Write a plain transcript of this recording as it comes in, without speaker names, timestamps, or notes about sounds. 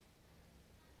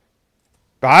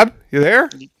Bob, you there?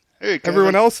 Hey,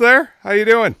 Everyone Kevin. else there? How you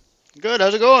doing? Good.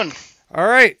 How's it going? All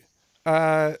right.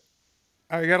 Uh,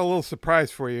 I got a little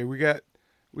surprise for you. We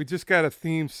just got a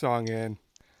theme song in,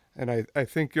 and I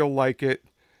think you'll like it.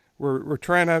 We're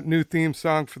trying out new theme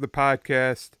song for the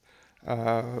podcast.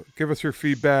 Give us your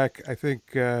feedback. I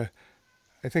think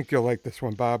you'll like this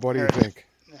one, Bob. What do All you right. think?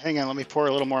 Hang on. Let me pour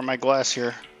a little more in my glass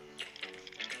here.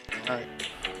 All right.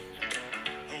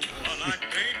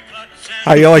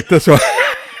 How you like this one?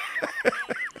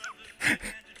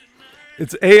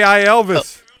 It's AI Oh,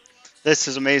 Elvis. this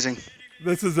is amazing.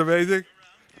 This is amazing.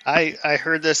 I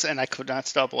heard this and I could not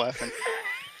stop laughing.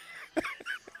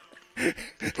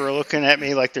 People are looking at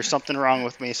me like there's something wrong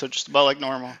with me, so just about like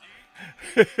normal.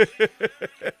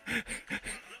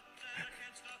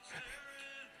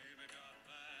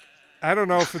 I don't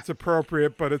know if it's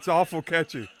appropriate, but it's awful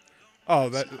catchy. Oh,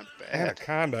 It's that not bad.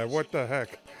 anaconda! What the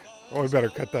heck? Oh, we better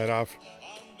cut that off.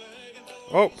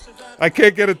 Oh, I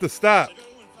can't get it to stop.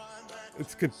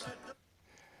 It's good.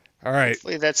 All right.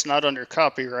 Hopefully that's not under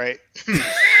copyright.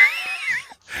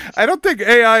 I don't think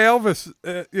AI Elvis,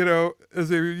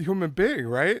 is a human being,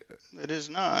 right? It is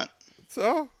not.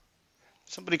 So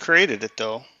Somebody created it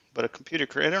though, but a computer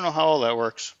created. I don't know how all that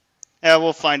works. Yeah,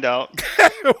 we'll find out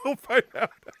we'll find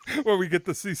out when we get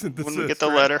the cease and when we get desist, the right?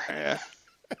 letter. Yeah.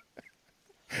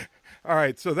 All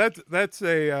right. So that's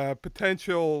a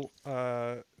potential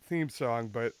theme song,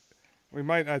 but we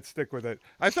might not stick with it.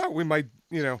 I thought we might,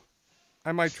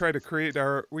 I might try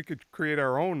to we could create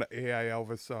our own AI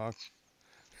Elvis song.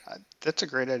 That's a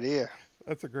great idea.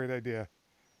 That's a great idea.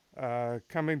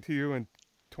 Coming to you in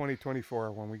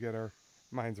 2024 when we get our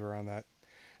minds around that.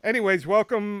 Anyways,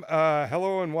 welcome,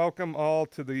 hello, and welcome all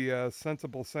to the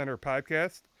Sensible Center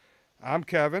podcast. I'm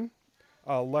Kevin,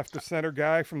 left of center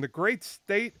guy from the great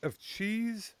state of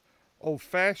cheese, old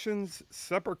fashions,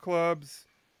 supper clubs,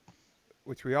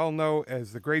 which we all know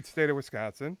as the great state of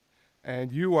Wisconsin.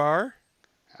 And you are?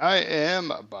 I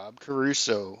am Bob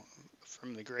Caruso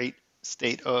from the great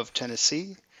state of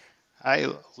Tennessee.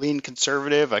 I lean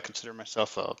conservative. I consider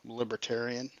myself a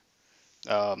libertarian.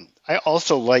 I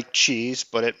also like cheese,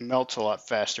 but it melts a lot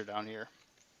faster down here.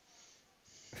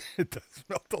 It does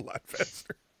melt a lot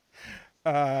faster.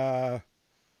 Uh,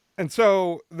 And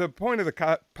so the point of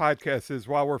the podcast is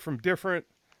while we're from different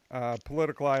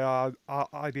political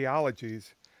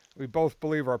ideologies, we both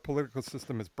believe our political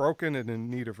system is broken and in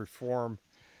need of reform,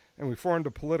 and we formed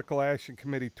a political action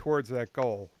committee towards that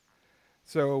goal.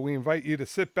 So we invite you to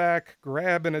sit back,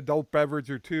 grab an adult beverage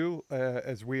or two,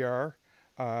 as we are.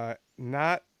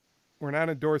 Not We're not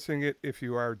endorsing it if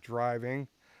you are driving,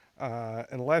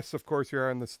 unless, of course, you're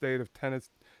in the state of Tennessee.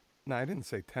 No, I didn't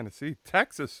say Tennessee,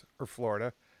 Texas or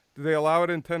Florida. Do they allow it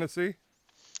in Tennessee?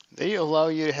 They allow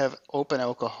you to have open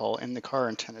alcohol in the car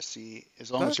in Tennessee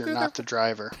as long as you're Okay, not the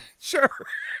driver. sure.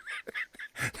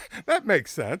 That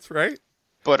makes sense, right?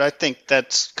 But I think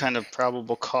that's kind of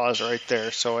probable cause right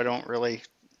there, so I don't really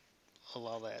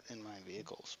allow that in my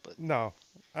vehicles. But No,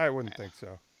 I wouldn't yeah. think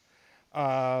so.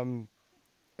 Um,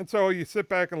 and so you sit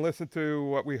back and listen to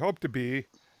what we hope to be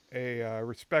a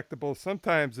respectable,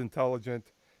 sometimes intelligent,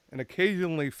 and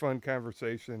occasionally fun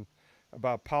conversation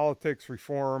about politics,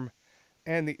 reform,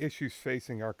 and the issues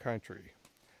facing our country.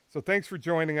 So thanks for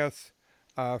joining us.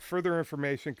 Further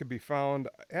information can be found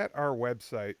at our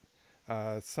website,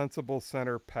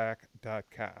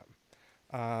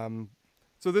 sensiblecenterpack.com.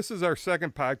 So this is our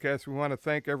second podcast. We want to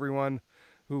thank everyone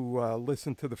who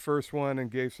listened to the first one and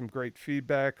gave some great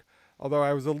feedback. Although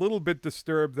I was a little bit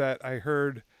disturbed that I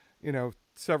heard,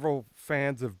 several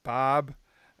fans of Bob.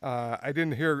 I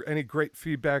didn't hear any great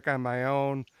feedback on my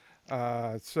own.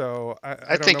 So I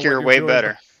I don't know think what you're you're way doing, but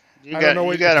better. You I don't got know you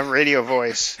what you're got a radio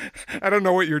voice. I don't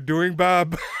know what you're doing,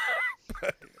 Bob.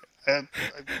 Uh,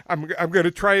 I'm going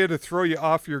to try to throw you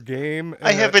off your game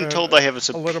I have been told I have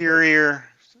a a little bit. superior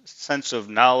sense of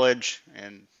knowledge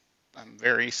and I'm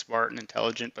very smart and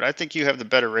intelligent, but I think you have the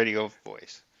better radio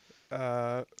voice.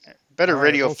 Uh, Better all right,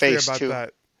 radio we'll see face about too.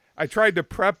 that. I tried to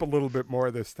prep a little bit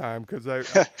more this time because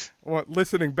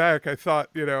listening back, I thought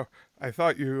you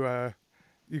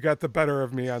got the better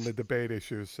of me on the debate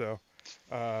issues. So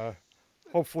uh,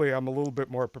 hopefully, I'm a little bit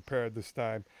more prepared this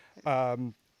time.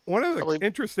 One of the Probably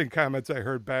interesting comments I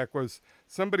heard back was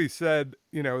somebody said,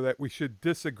 that we should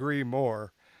disagree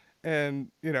more,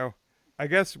 and I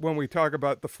guess when we talk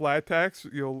about the flat tax,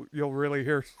 you'll really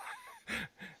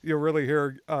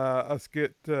hear us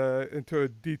get into a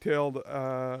detailed,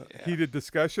 yeah. heated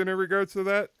discussion in regards to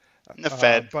that. And the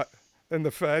Fed. But in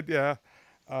the Fed, yeah.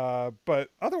 But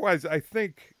otherwise, I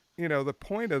think the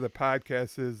point of the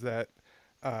podcast is that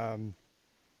um,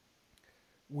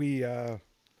 we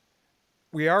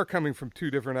we are coming from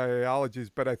two different ideologies,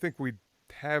 but I think we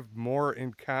have more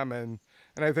in common,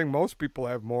 and I think most people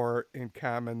have more in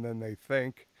common than they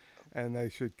think, and they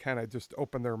should kind of just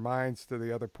open their minds to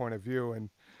the other point of view. And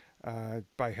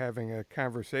by having a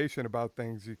conversation about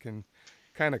things, you can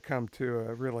kind of come to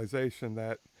a realization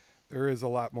that there is a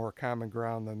lot more common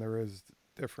ground than there is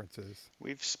differences.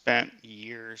 We've spent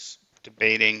years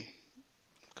debating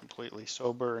completely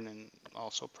sober and then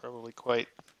also probably quite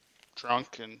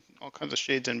drunk and all kinds of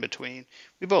shades in between.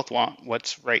 We both want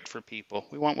what's right for people.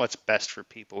 We want what's best for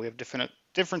people. We have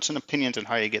difference in opinions on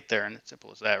how you get there, and it's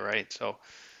simple as that, right? So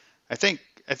I think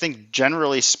I think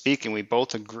generally speaking, we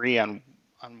both agree on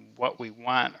what we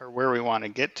want or where we want to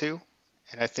get to.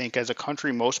 And I think as a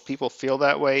country, most people feel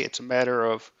that way. It's a matter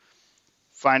of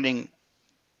finding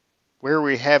where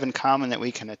we have in common that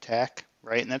we can attack,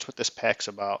 right? And that's what this PAC's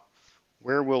about.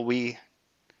 Where will we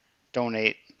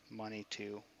donate money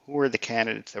to? Who are the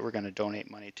candidates that we're going to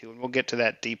donate money to? And we'll get to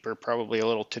that deeper probably a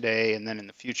little today and then in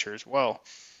the future as well.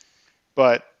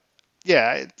 But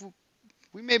yeah,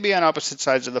 we may be on opposite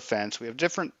sides of the fence. We have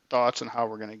different thoughts on how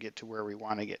we're going to get to where we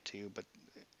want to get to. But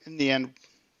in the end,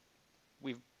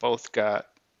 we've both got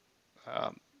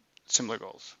um, similar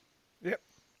goals. Yep.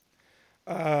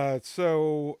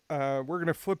 We're going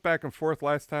to flip back and forth.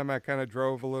 Last time I kind of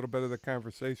drove a little bit of the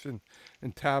conversation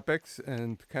and topics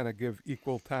and kind of give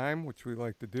equal time, which we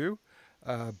like to do.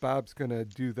 Bob's going to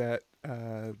do that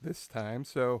this time.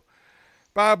 So,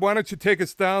 Bob, why don't you take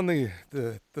us down the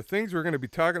things we're going to be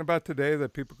talking about today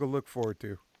that people can look forward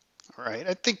to? All right.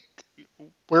 I think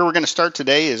where we're going to start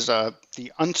today is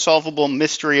the unsolvable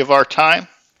mystery of our time.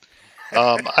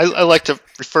 I like to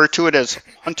refer to it as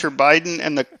Hunter Biden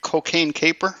and the cocaine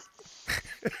caper.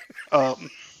 Um,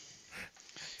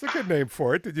 It's a good name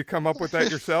for it. Did you come up with that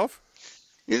yourself?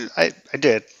 I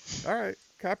did. All right,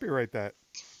 copyright that.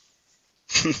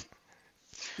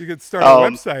 You could start a Um,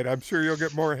 website. I'm sure you'll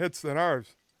get more hits than ours.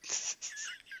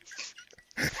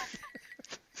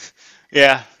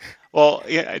 yeah. Well,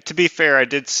 yeah, to be fair, I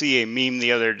did see a meme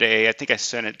the other day. I think I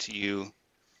sent it to you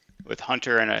with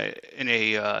Hunter in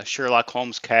a Sherlock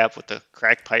Holmes cap with the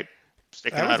crack pipe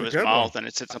sticking That out was of a his good one. mouth, and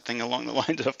it said something along the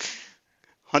lines of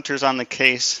Hunter's on the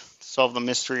case, solve the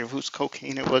mystery of whose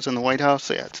cocaine it was in the White House.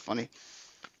 Yeah, it's funny.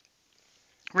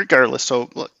 Regardless, so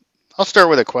look, I'll start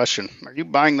with a question. Are you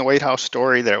buying the White House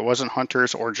story that it wasn't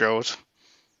Hunter's or Joe's?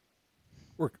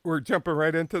 We're jumping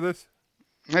right into this.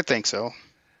 I think so.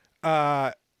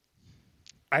 Uh,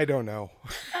 I don't know.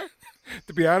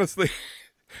 To be honestly,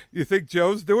 you think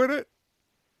Joe's doing it?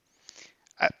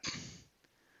 I,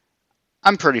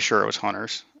 I'm pretty sure it was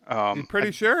Hunter's. You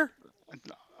pretty sure?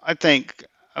 I think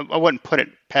I wouldn't put it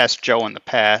past Joe in the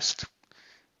past,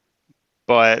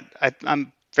 but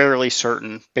I'm fairly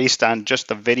certain, based on just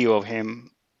the video of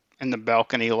him in the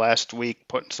balcony last week,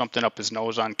 putting something up his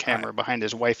nose on I camera behind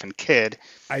his wife and kid.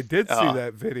 I did see Uh,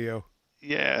 that video.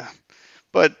 yeah,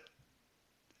 but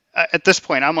at this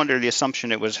point, I'm under the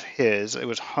assumption it was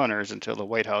Hunter's until the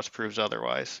White House proves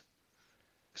otherwise.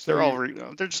 Because So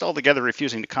you they're just all together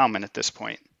refusing to comment at this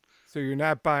point. so you're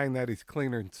not buying that he's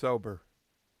cleaner and sober.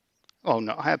 Oh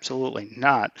no, absolutely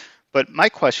not. But my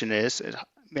question is,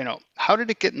 how did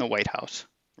it get in the White House,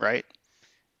 right?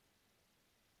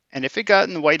 And if it got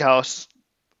in the White House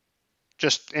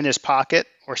just in his pocket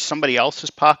or somebody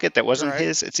else's pocket that wasn't Right.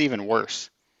 his, it's even worse,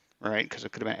 right? Because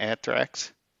it could have been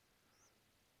anthrax,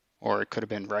 or it could have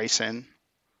been ricin,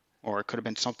 or it could have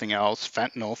been something else,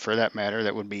 fentanyl for that matter,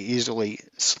 that would be easily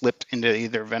slipped into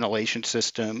either ventilation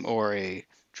system or a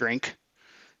drink.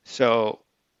 So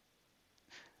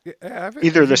either Have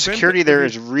the you been to security have there you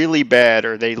is really bad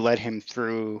or they let him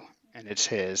through and it's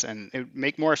his. And it would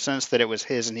make more sense that it was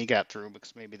his and he got through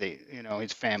because maybe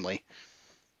his family.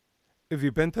 have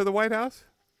you been to the White House?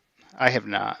 I have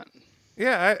not.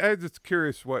 Yeah, I just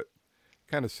curious what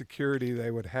kind of security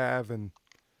they would have and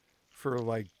for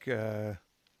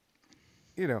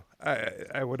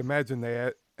I would imagine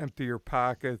they empty your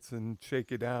pockets and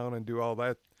shake you down and do all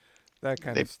that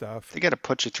kind They of stuff. they got to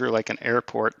put you through like an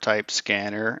airport type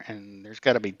scanner and there's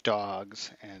got to be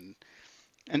dogs and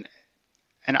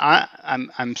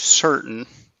I'm certain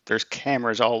there's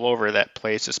cameras all over that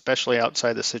place, especially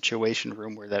outside the situation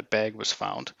room where that bag was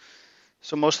found.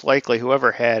 So most likely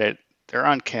whoever had it, they're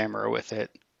on camera with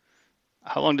it.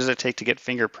 How long does it take to get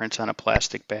fingerprints on a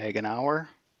plastic bag? An hour?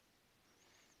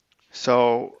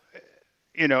 So,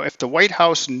 if the White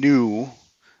House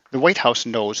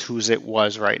knows whose it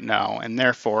was right now, and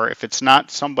therefore, if it's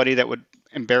not somebody that would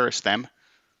embarrass them,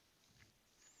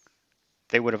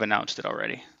 they would have announced it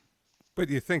already. But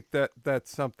you think that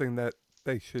that's something that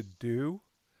they should do?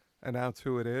 Announce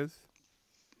who it is?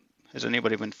 Has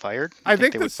anybody been fired? You I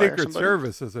think think they the would fire Secret somebody?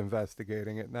 Service is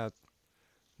investigating it,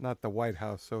 not the White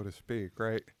House, so to speak,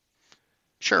 right?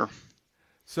 Sure.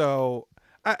 So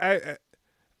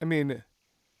I mean,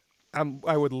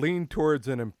 I would lean towards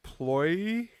an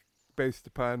employee based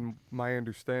upon my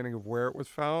understanding of where it was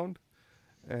found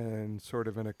and sort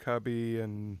of in a cubby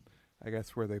and I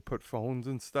guess where they put phones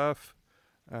and stuff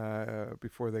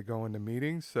before they go into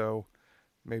meetings. So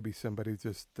maybe somebody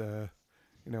just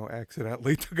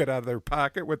accidentally took it out of their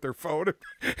pocket with their phone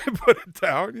and put it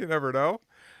down. You never know.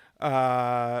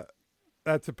 Uh,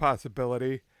 that's a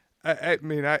possibility. I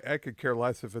mean, I could care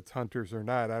less if it's hunters or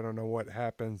not. I don't know what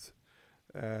happens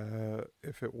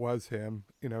if it was him.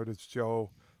 Does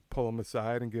Joe pull him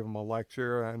aside and give him a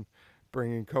lecture on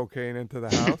bringing cocaine into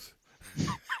the house?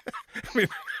 I mean,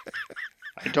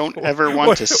 I don't ever want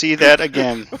what to see that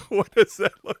again. what does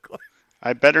that look like?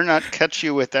 I better not catch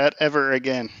you with that ever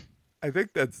again. I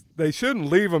think they shouldn't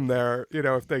leave him there.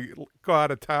 If they go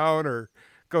out of town or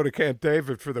go to Camp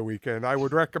David for the weekend, I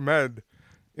would recommend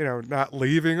not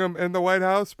leaving him in the White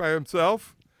House by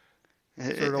himself.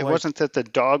 Sort It, of it like wasn't that the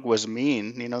dog was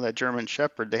mean, that German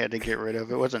Shepherd they had to get rid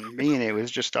of. It wasn't mean. It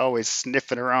was just always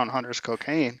sniffing around Hunter's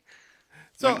cocaine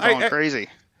so. and going crazy.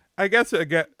 I guess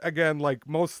again, like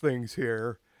most things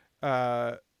here,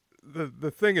 uh,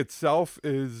 the thing itself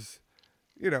is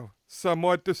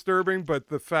somewhat disturbing, but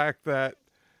the fact that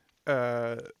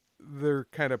uh, they're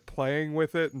kind of playing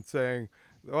with it and saying,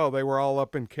 "Oh, they were all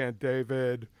up in Camp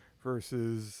David,"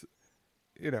 versus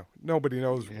nobody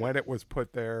knows Yeah, when it was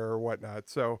put there or whatnot.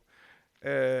 So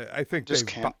I think just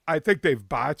can't. they've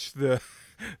botched the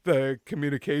the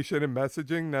communication and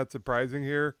messaging. Not surprising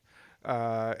here,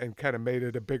 and kind of made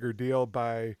it a bigger deal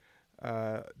by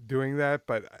doing that.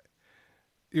 But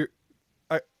you,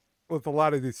 I, with a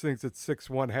lot of these things, it's six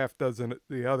one, half dozen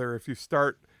the other. If you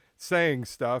start saying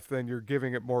stuff, then you're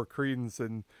giving it more credence,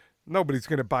 and nobody's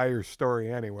going to buy your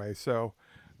story anyway. So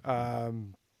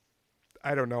um,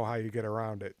 I don't know how you get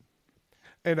around it.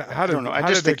 And Yeah, I don't know. I how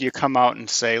just did think it? you come out and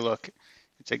say, look,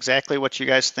 it's exactly what you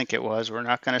guys think it was. We're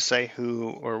not going to say who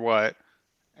or what,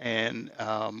 and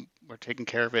we're taking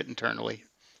care of it internally.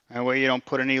 That way you don't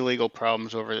put any legal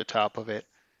problems over the top of it.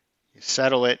 You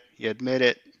settle it, you admit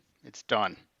it, it's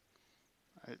done.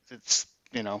 It's,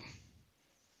 you know,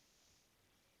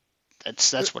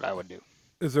 that's what I would do.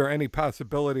 Is there any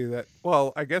possibility that?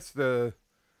 Well, I guess the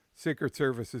Secret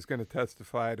Service is going to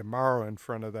testify tomorrow in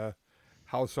front of the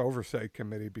House Oversight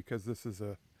Committee because this is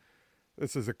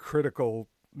a critical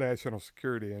national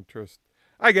security interest.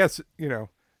 I guess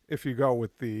if you go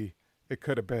with it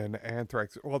could have been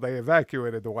anthrax. Well, they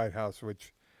evacuated the White House,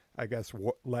 which I guess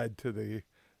led to the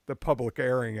public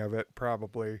airing of it,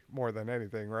 probably more than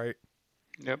anything, right?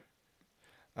 Yep.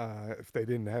 If they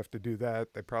didn't have to do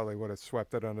that, they probably would have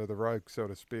swept it under the rug, so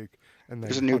to speak, and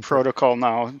There's then a new Hunter, protocol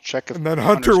now. Check if and then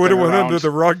Hunter Hunter's would been have went under around.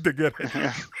 the rug to get it.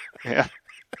 Yeah. Yeah.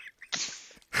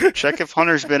 Check if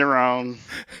Hunter's been around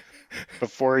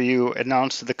before you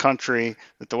announce to the country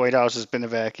that the White House has been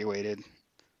evacuated.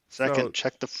 Second, So,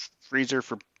 check the freezer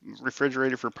for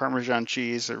refrigerator for Parmesan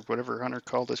cheese or whatever Hunter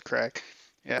called his crack.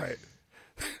 Yeah, right,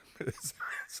 is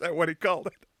that what he called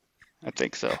it? I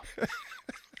think so.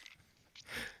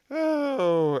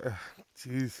 Oh,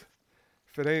 jeez.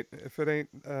 If it ain't,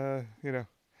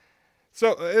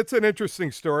 So it's an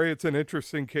interesting story. It's an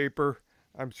interesting caper.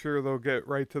 I'm sure they'll get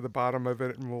right to the bottom of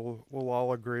it, and we'll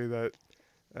all agree that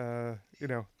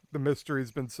the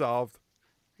mystery's been solved.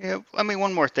 Yeah, I mean,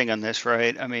 one more thing on this,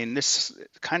 right? I mean, this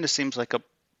kind of seems like a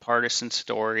partisan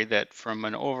story that from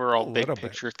an A overall big little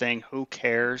bit. picture thing, who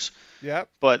cares? Yep.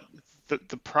 But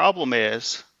the problem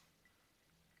is,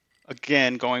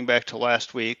 again, going back to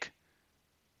last week,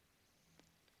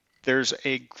 there's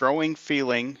a growing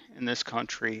feeling in this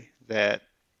country that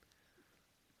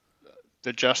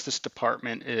the Justice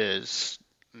Department is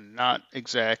not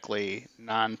exactly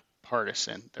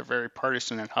nonpartisan. They're very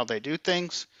partisan in how they do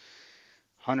things.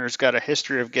 Hunter's got a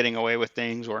history of getting away with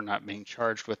things or not being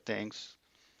charged with things.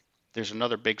 There's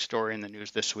another big story in the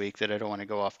news this week that I don't want to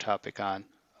go off topic on.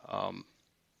 Um,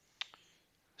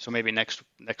 so maybe next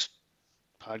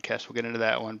podcast we'll get into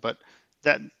that one. But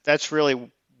that's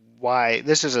really why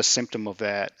this is a symptom of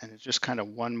that, and it's just kind of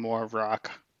one more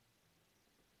rock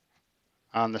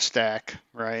on the stack,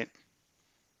 right?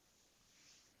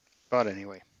 But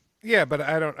anyway, Yeah, but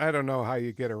I don't know how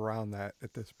you get around that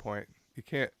at this point. You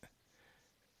can't.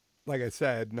 Like I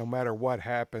said, no matter what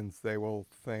happens, they will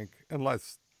think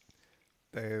unless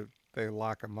they they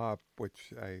lock him up,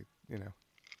 which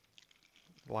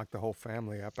lock the whole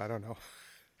family up. I don't know.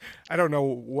 I don't know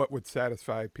what would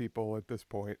satisfy people at this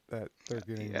point that they're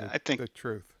getting yeah, the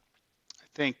truth. I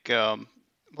think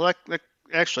well, that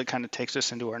actually kind of takes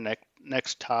us into our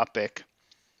next topic.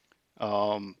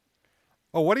 Um,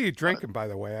 Oh, what are you uh, drinking, by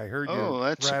the way? I heard you oh,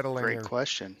 that's a rattling great your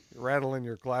question. rattling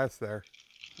your glass there.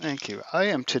 Thank you. I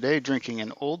am today drinking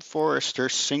an Old Forester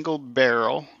single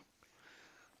barrel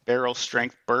Okay,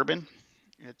 strength bourbon.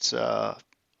 It's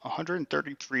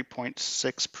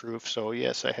 133.6 proof, so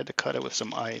yes, I had to cut it with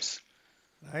some ice.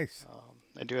 nice.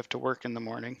 I do have to work in the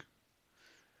morning.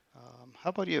 How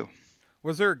about you?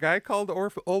 Was there a guy called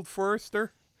Old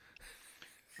Forester?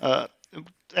 Uh,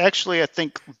 Actually, I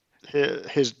think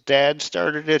his dad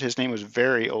started it. His name was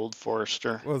Very Old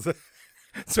Forester. Was it?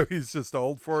 So he's just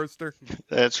Old Forester,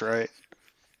 That's right.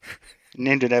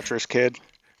 Named it after his kid.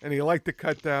 and he liked to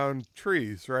cut down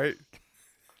trees, right?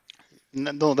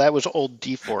 No, that was Old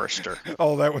Deforester.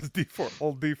 Oh, that was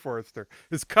Old Deforester.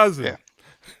 His Yeah, cousin.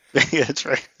 yeah, that's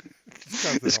right. His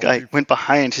cousin, This guy went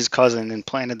behind his cousin and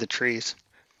planted the trees.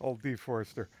 Old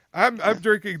Deforester. I'm Yeah,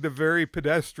 drinking the very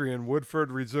pedestrian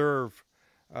Woodford Reserve,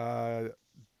 uh,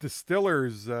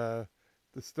 distiller's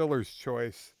distiller's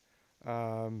choice.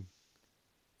 Um,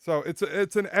 so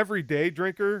it's an everyday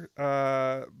drinker,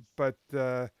 but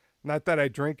not that I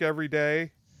drink every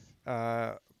day.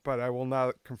 Uh, but I will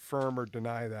not confirm or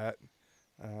deny that.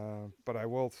 But I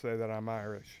will say that I'm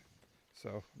Irish.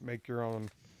 So make your own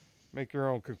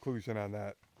conclusion on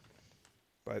that.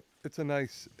 But it's a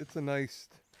nice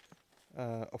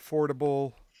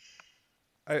affordable.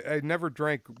 I never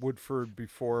drank Woodford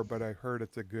before, but I heard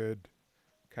it's a good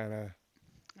kind of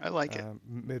I like it.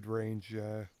 mid range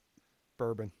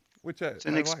bourbon, which It's I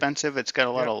like. inexpensive. It's got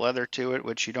a lot Yep, of leather to it,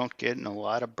 which you don't get in a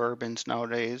lot of bourbons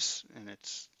nowadays, and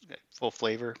it's got full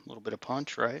flavor, a little bit of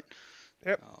punch, right?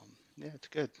 yep. Yeah, it's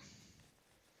good.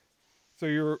 So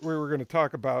we were going to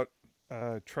talk about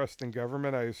trust in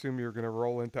government. I assume you're going to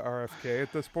roll into RFK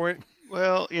at this point.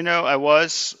 Well, I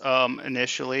was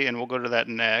initially, and we'll go to that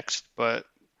next, but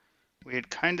we had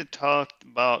kind of talked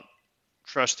about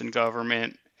trust in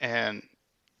government and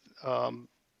um,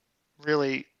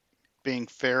 really being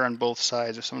fair on both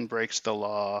sides. If someone breaks the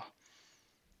law,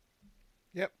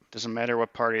 Yep. doesn't matter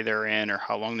what party they're in or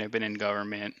how long they've been in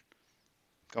government,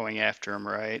 going after them,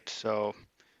 right? So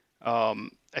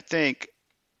I think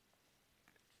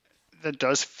that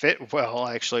does fit well,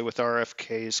 actually, with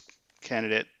RFK's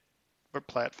candidate or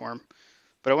platform.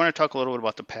 But I want to talk a little bit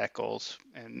about the PAC goals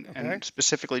Okay. and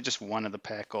specifically just one of the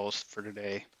PAC goals for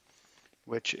today,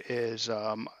 which is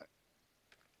a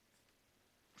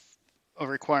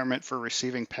requirement for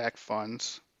receiving PAC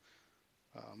funds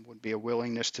would be a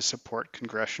willingness to support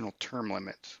congressional term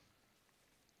limits.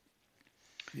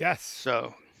 Yes.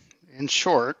 So, in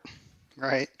short,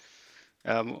 right,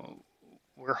 um,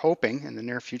 we're hoping in the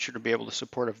near future to be able to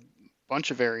support a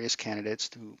bunch of various candidates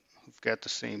who've got the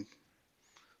same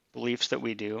beliefs that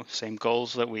we do, same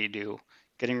goals that we do,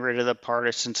 getting rid of the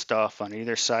partisan stuff on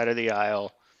either side of the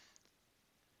aisle,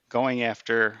 going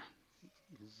after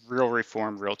real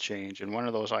reform, real change. And one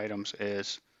of those items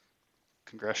is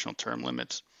congressional term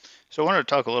limits. So I wanted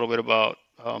to talk a little bit about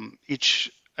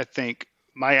each, I think,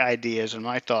 my ideas and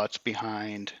my thoughts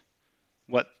behind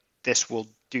what this will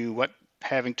do, what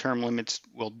having term limits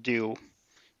will do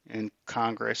in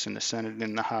Congress, in the Senate, and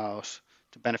in the House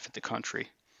to benefit the country.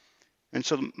 And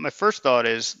so my first thought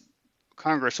is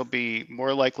Congress will be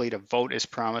more likely to vote as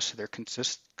promised to their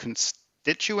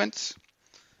constituents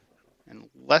and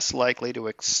less likely to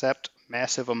accept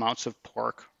massive amounts of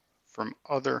pork from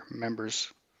other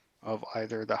members of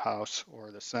either the House or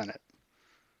the Senate.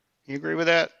 You agree with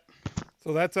that?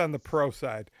 So that's on the pro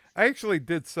side. I actually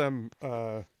did some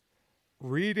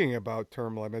reading about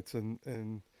term limits,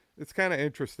 and it's kind of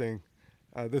interesting.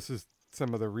 This is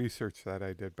some of the research that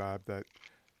I did, Bob, that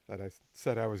I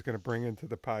said I was going to bring into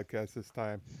the podcast this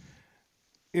time.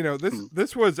 You know, Hmm.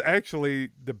 this was actually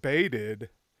debated,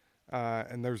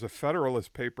 and there's a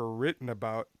Federalist paper written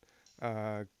about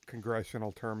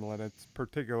congressional term limits,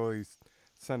 particularly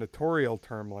senatorial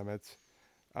term limits.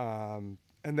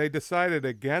 And they decided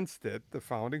against it, the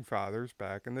founding fathers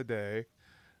back in the day,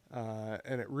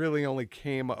 and it really only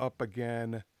came up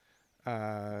again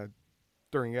uh,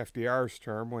 during FDR's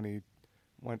term when he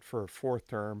went for a fourth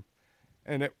term,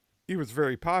 and he was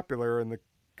very popular, and the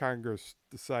Congress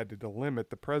decided to limit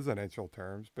the presidential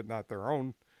terms, but not their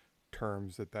own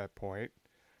terms at that point.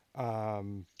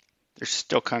 Um, There's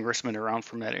still congressmen around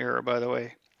from that era, by the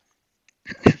way.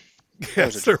 That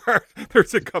was a yes, there joke. are.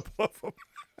 There's a couple of them.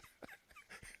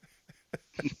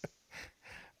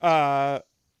 Uh,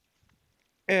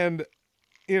 and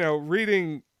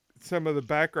reading some of the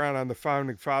background on the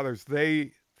founding fathers,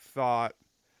 they thought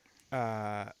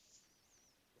uh,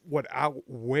 what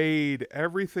outweighed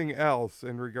everything else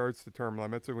in regards to term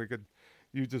limits, and we could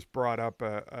you just brought up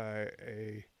a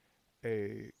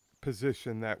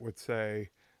position that would say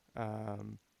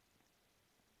um,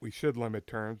 we should limit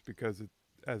terms because it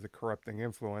as a corrupting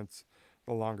influence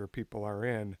the longer people are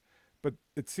in. But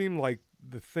it seemed like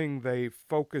the thing they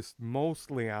focused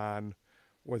mostly on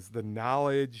was the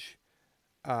knowledge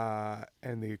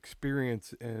and the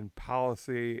experience in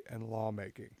policy and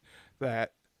lawmaking.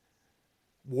 That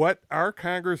what our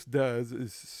Congress does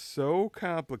is so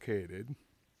complicated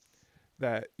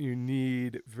that you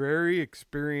need very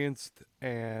experienced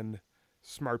and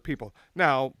smart people.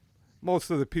 Now, most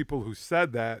of the people who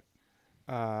said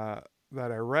uh,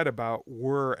 that I read about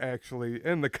were actually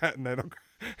in the Continental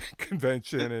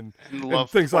Convention And and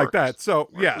love things like pork. that. So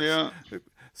yes, Yeah.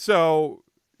 so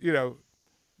you know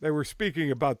they were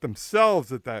speaking about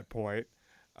themselves at that point.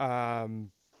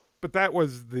 Um, but that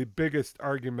was the biggest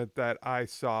argument that I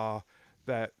saw,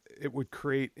 that it would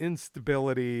create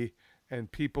instability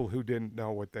and people who didn't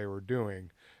know what they were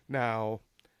doing. Now,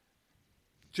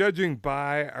 judging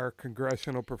by our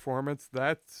congressional performance,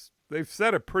 that's they've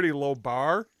set a pretty low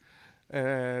bar,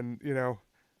 and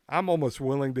I'm almost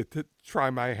willing to try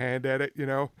my hand at it.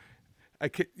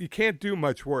 You can't do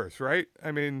much worse, right?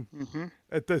 I mean, Hmm.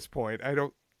 at this point,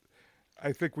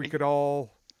 I think we could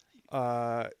all,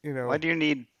 Why do you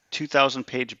need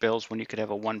 2,000-page bills when you could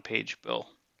have a one-page bill,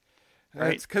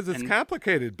 right? it's because it's And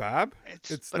complicated, Bob.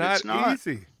 It's but it's not not.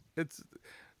 easy. It's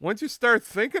once you start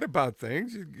thinking about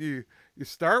things, you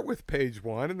start with page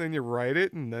one, and then you write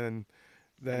it, and then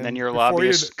And then then your before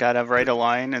you lobbyist got to write a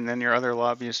line, and then your other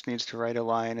lobbyist needs to write a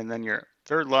line, and then your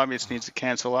third lobbyist needs to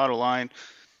cancel out a line.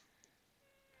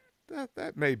 that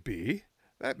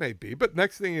that may be, but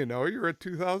next thing you know, you're at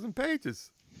 2,000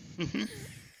 pages. Hmm.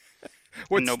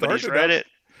 And What nobody's started read out it.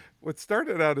 what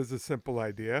started out as a simple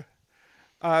idea.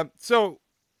 So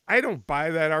I don't buy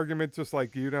that argument, just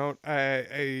like you don't.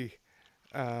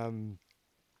 Um,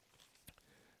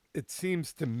 it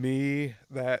seems to me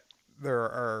that there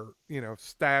are,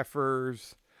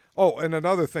 staffers. Oh, and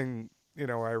another thing,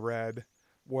 I read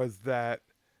was that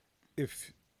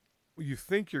if you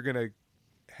think you're going to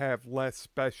have less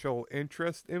special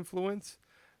interest influence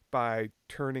by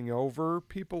turning over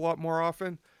people up more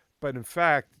often, but in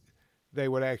fact, they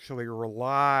would actually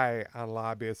rely on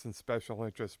lobbyists and special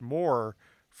interests more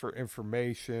for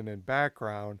information and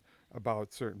background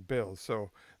about certain bills.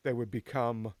 So they would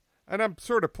become, and I'm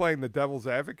sort of playing the devil's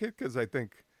advocate because I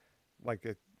think, like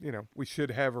we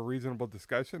should have a reasonable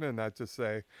discussion and not just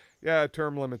say, yeah,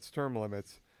 term limits, term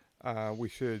limits. We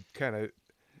should kind of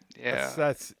Yeah.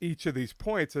 assess each of these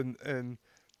points, and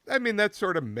I mean that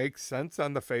sort of makes sense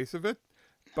on the face of it,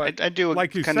 but I do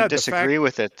like you kind of said, the disagree fact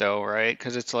with it though, right?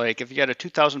 Because it's like if you got a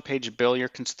 2,000-page bill, your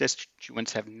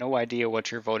constituents have no idea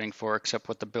what you're voting for except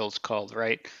what the bill's called,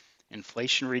 right?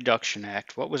 Inflation Reduction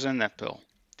Act. What was in that bill?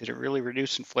 Did it really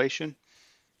reduce inflation?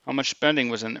 How much spending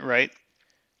was in it, right?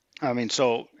 I mean,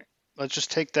 so let's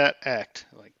just take that act.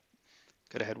 Like,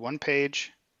 could have had one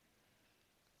page.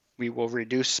 We will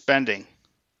reduce spending.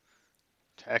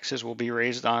 Taxes will be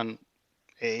raised on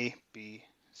A, B,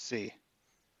 C.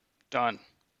 Done,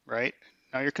 right?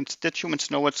 Now your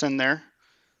constituents know what's in there.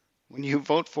 When you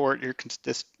vote for it, your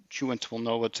constituents will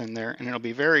know what's in there, and it'll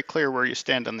be very clear where you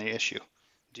stand on the issue.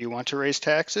 Do you want to raise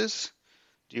taxes?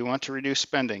 Do you want to reduce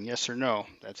spending? Yes or no?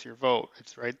 That's your vote.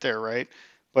 It's right there, right?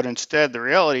 But instead, the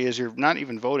reality is you're not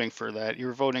even voting for that.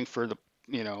 You're voting for the,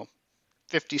 you know,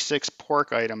 56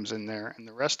 pork items in there, and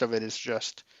the rest of it is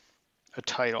just a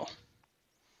title.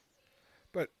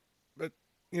 but but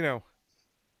you know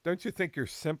don't you think you're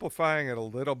simplifying it a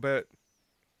little bit?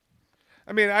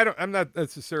 I mean, I'm not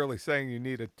necessarily saying you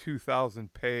need a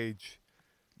 2,000 page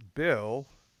bill,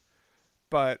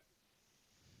 but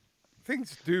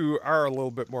things are a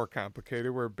little bit more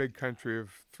complicated. We're a big country of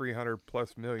 300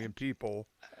 plus I, million people.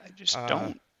 I just uh,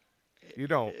 don't. you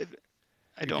don't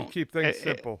I you can don't. keep things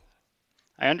I, simple.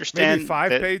 I Maybe understand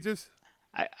 5 pages.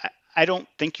 I don't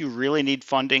think you really need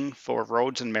funding for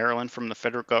roads in Maryland from the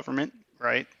federal government,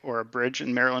 right? Or a bridge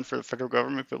in Maryland for the federal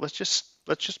government, but let's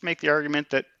just make the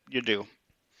argument that you do.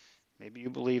 Maybe you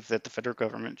believe that the federal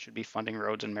government should be funding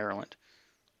roads in Maryland.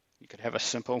 You could have a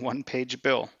simple one-page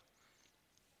bill.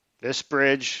 This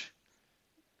bridge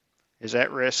is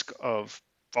at risk of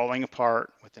falling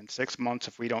apart within 6 months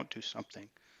if we don't do something.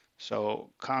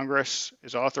 So Congress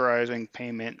is authorizing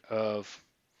payment of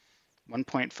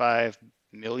 $1.5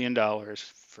 million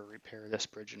for repair of this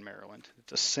bridge in Maryland.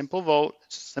 It's a simple vote.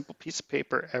 It's a simple piece of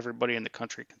paper. Everybody in the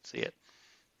country can see it.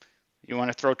 You want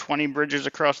to throw 20 bridges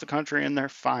across the country in there?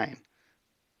 Fine.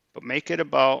 But make it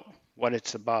about what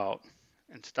it's about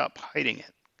and stop hiding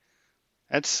it.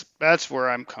 That's where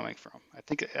I'm coming from. I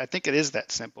think it is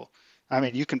that simple. I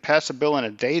mean, you can pass a bill in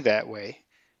a day that way.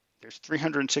 There's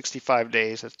 365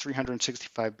 days. That's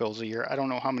 365 bills a year. I don't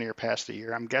know how many are passed a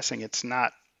year. I'm guessing it's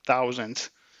not thousands.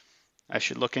 I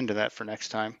should look into that for next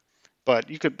time. But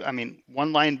you could, I mean,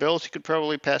 one line bills, you could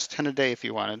probably pass 10 a day if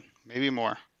you wanted, maybe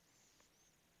more.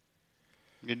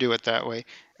 You do it that way.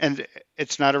 And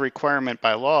it's not a requirement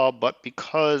by law, but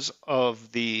because of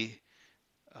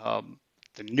um,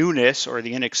 the newness or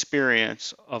the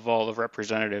inexperience of all the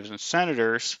representatives and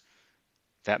senators,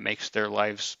 that makes their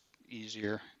lives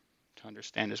easier to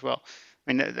understand as well.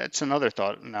 I mean, that's another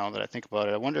thought now that I think about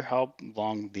it. I wonder how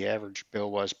long the average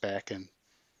bill was back in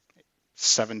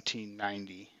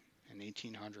 1790 and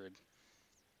 1800.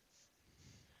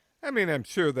 I mean, I'm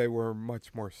sure they were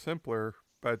much more simpler,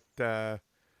 but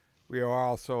we are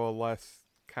also a less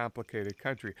complicated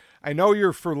country. I know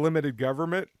you're for limited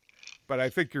government, but I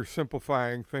think you're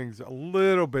simplifying things a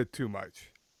little bit too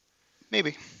much.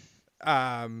 Maybe.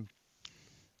 Um,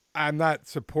 I'm not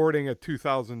supporting a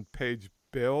 2,000 page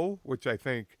bill, which I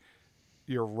think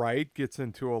you're right gets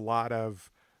into a lot of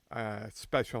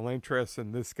special interests,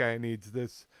 and this guy needs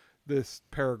this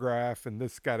paragraph, and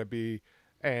this got to be,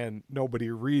 and nobody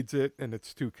reads it, and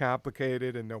it's too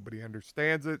complicated, and nobody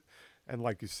understands it, and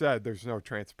like you said, there's no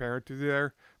transparency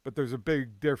there. But there's a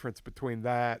big difference between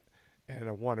that and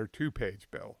a 1 or 2 page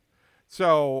bill.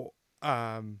 So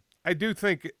I do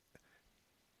think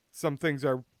some things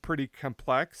are pretty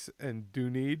complex and do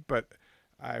need, but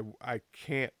I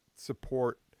can't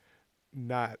support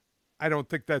not. I don't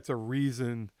think that's a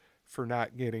reason for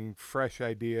not getting fresh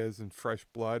ideas and fresh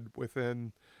blood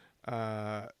within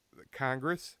uh,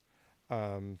 Congress.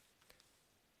 Um,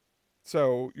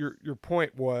 so your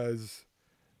point was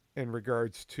in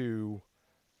regards to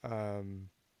um,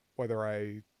 whether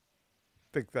I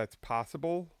think that's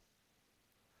possible.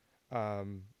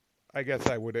 Um, I guess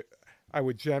I would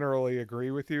generally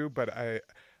agree with you, but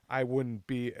I wouldn't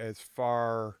be as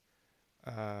far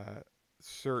uh,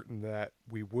 certain that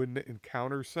we wouldn't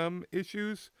encounter some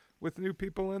issues with new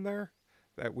people in there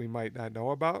that we might not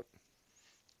know about.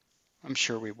 I'm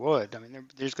sure we would. I mean,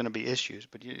 there's going to be issues,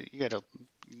 but you got to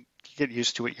get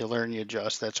used to it. You learn, you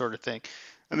adjust, that sort of thing.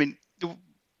 I mean,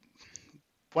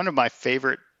 one of my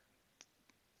favorite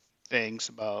things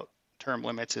about term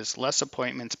limits is less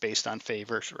appointments based on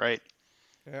favors, right?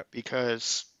 Yep.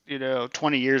 Because,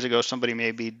 20 years ago, somebody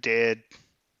maybe did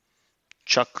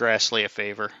Chuck Grassley a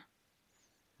favor,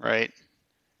 right?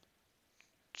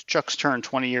 It's Chuck's turn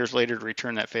 20 years later to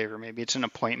return that favor. Maybe it's an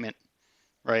appointment,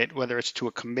 right? Whether it's to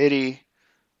a committee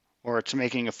or it's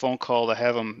making a phone call to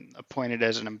have him appointed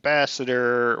as an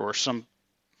ambassador or some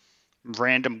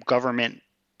random government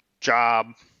job.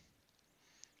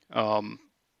 Um,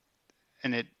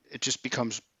 and it just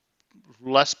becomes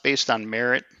less based on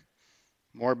merit,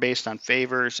 more based on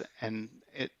favors, and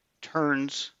it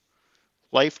turns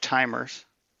lifetimers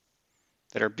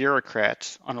that are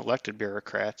bureaucrats, unelected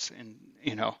bureaucrats, and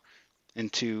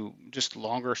into just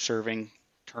longer serving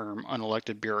term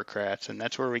unelected bureaucrats. And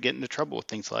that's where we get into trouble with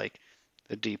things like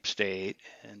the deep state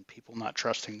and people not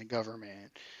trusting the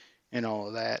government and all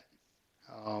of that.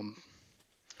 Um,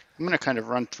 I'm going to kind of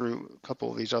run through a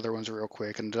couple of these other ones real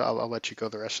quick, and I'll let you go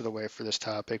the rest of the way for this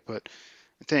topic. But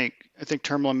I think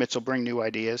term limits will bring new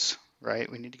ideas,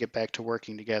 right? We need to get back to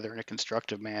working together in a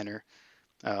constructive manner.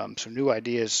 So new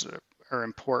ideas are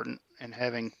important, and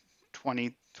having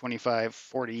 20, 25,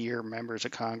 40-year members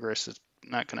of Congress is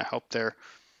not going to help there.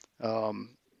 Um,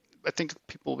 I think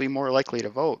people will be more likely to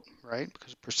vote, right?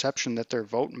 Because perception that their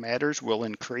vote matters will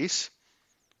increase.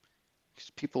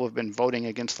 Because people have been voting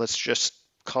against, let's just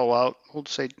call out, we'll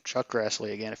say Chuck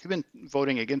Grassley again. If you've been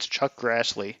voting against Chuck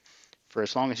Grassley for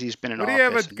as long as he's been in What do you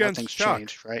have office and against nothing's Chuck?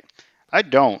 changed, right? I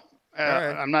don't. All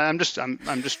right. I'm not. I'm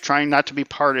just trying not to be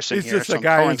partisan He's here. just So a I'm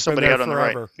guy calling who's been somebody there out on the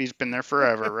right. forever. He's been there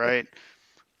forever, right?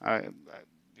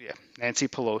 Yeah, Nancy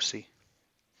Pelosi,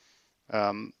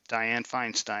 Dianne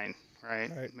Feinstein, right?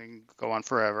 Right. We can go on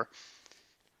forever.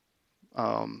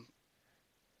 Um,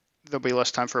 there'll be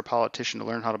less time for a politician to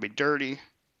learn how to be dirty.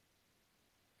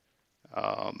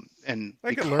 And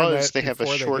They could learn because that they have a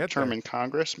before they short get term there. in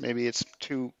Congress, maybe it's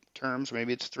 2 terms,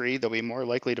 maybe it's 3, they'll be more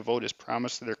likely to vote as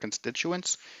promised to their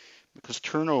constituents because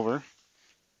turnover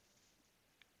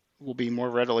will be more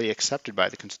readily accepted by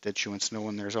the constituents,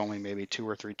 knowing there's only maybe 2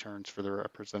 or 3 turns for the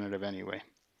representative anyway.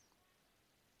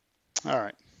 All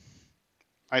right,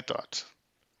 my thoughts.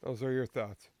 Those are your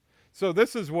thoughts. So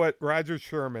this is what Roger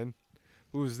Sherman,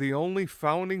 who was the only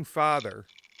founding father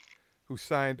who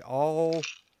signed all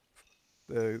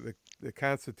the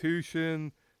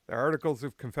Constitution, the Articles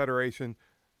of Confederation.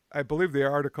 I believe the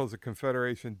Articles of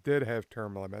Confederation did have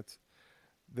term limits,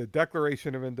 the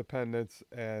Declaration of Independence,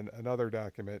 and another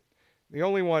document. The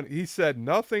only one, he said,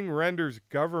 nothing renders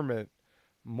government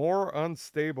more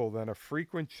unstable than a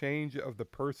frequent change of the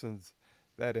persons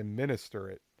that administer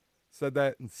it. Said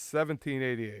that in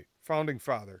 1788. Founding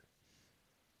father.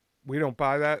 We don't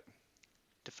buy that.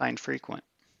 Define frequent.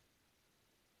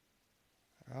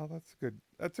 Well, that's good.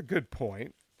 That's a good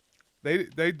point.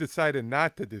 They decided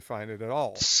not to define it at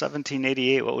all.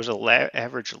 1788, what was the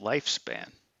average lifespan?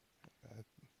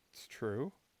 It's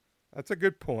true. That's a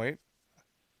good point.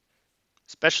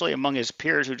 Especially among his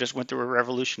peers who just went through a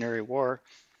Revolutionary War.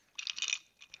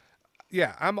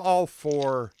 Yeah, I'm all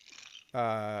for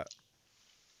uh,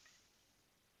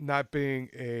 not being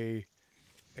a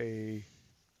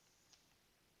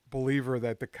believer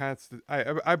that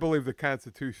I believe the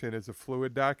Constitution is a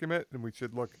fluid document, and we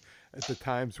should look at the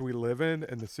times we live in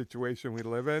and the situation we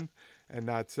live in, and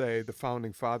not say the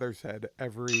founding fathers had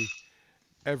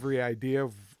every idea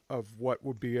of what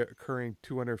would be occurring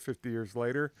 250 years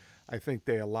later. I think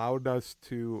they allowed us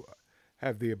to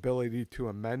have the ability to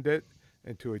amend it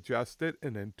and to adjust it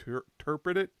and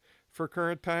interpret it for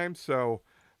current times. So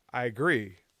I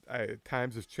agree.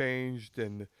 Times have changed,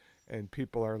 and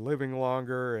people are living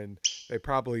longer, and they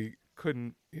probably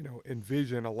couldn't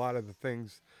envision a lot of the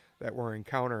things that we're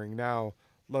encountering now,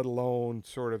 let alone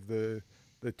sort of the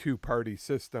two-party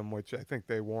system, which I think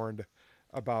they warned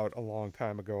about a long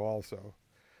time ago also.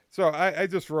 So I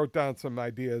just wrote down some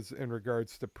ideas in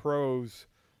regards to pros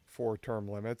for term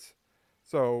limits.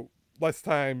 So less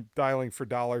time dialing for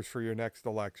dollars for your next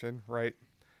election, right?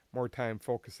 More time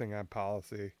focusing on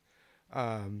policy.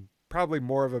 Probably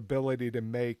more of ability to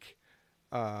make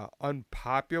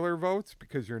unpopular votes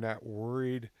because you're not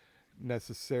worried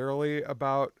necessarily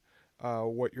about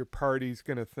what your party's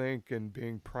going to think and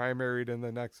being primaried in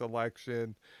the next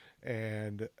election,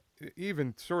 and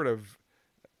even sort of,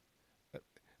 I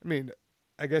mean,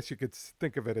 I guess you could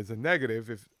think of it as a negative.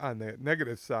 If on the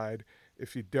negative side,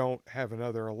 if you don't have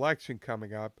another election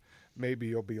coming up, maybe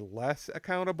you'll be less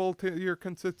accountable to your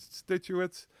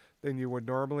constituents than you would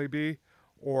normally be.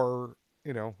 Or,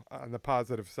 on the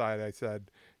positive side, I said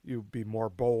you'd be more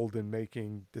bold in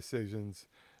making decisions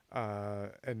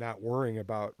and not worrying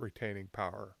about retaining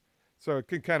power. So it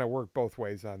can kind of work both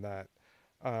ways on that.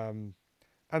 Um,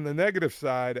 on the negative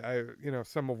side,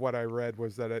 some of what I read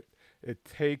was that it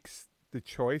takes the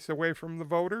choice away from the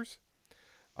voters.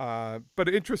 But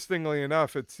interestingly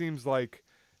enough, it seems like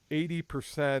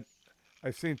 80%.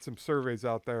 I've seen some surveys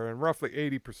out there, and roughly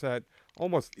 80%,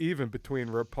 almost even between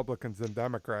Republicans and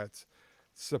Democrats,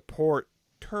 support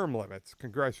term limits,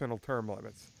 congressional term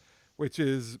limits, which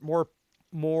is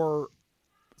more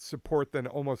support than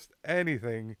almost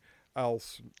anything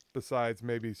else besides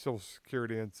maybe Social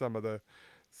Security and some of the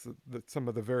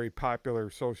very popular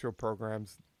social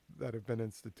programs that have been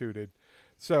instituted.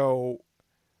 So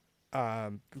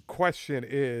the question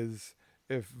is,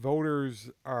 if voters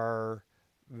are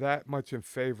that much in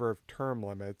favor of term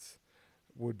limits,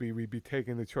 would we be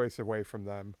taking the choice away from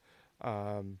them?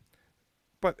 Um,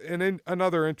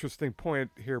 another interesting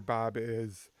point here, Bob,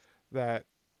 is that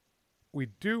we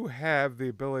do have the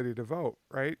ability to vote,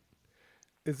 right?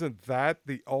 Isn't that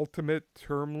the ultimate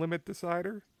term limit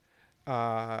decider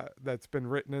that's been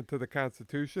written into the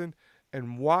Constitution?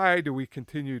 And why do we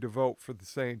continue to vote for the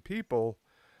same people?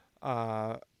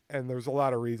 Uh, and there's a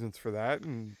lot of reasons for that,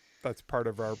 and that's part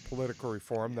of our political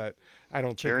reform that I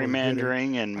don't think we're getting.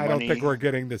 Gerrymandering and I don't think money. we're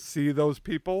getting to see those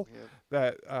people. Yep.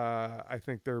 That I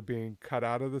think they're being cut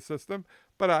out of the system.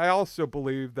 But I also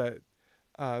believe that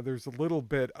there's a little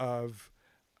bit of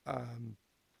um,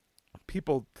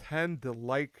 people tend to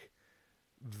like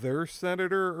their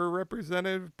senator or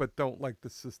representative, but don't like the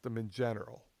system in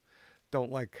general,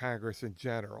 don't like Congress in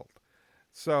general.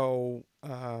 So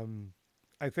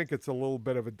I think it's a little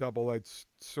bit of a double edged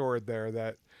sword there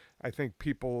that I think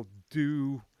people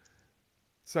do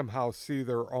somehow see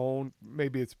their own.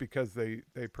 Maybe it's because they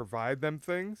provide them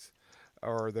things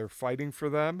or they're fighting for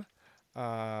them.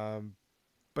 Um,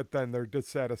 but then they're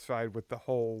dissatisfied with the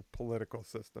whole political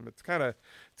system. It's kind of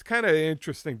an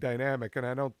interesting dynamic, and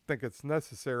I don't think it's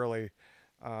necessarily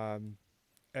um,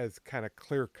 as kind of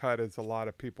clear cut as a lot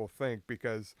of people think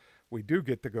because we do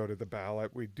get to go to the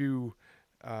ballot. We do,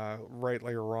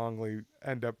 rightly or wrongly,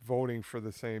 end up voting for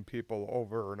the same people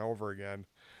over and over again.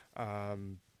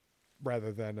 Um,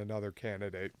 Rather than another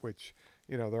candidate, which,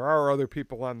 there are other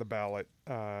people on the ballot.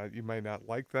 You may not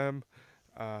like them,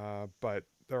 but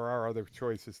there are other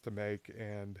choices to make.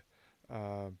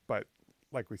 But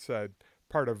like we said,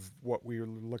 part of what we're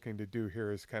looking to do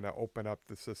here is kind of open up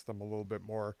the system a little bit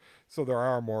more so there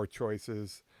are more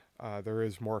choices there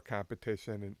is more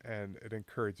competition, and it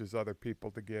encourages other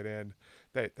people to get in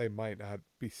that they might not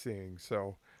be seeing.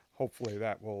 So hopefully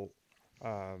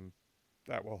um,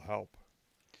 that will help.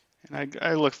 And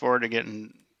I look forward to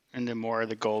getting into more of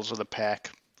the goals of the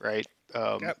pack, right?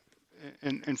 Um, Yep.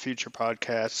 in future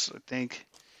podcasts, I think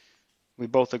we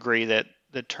both agree that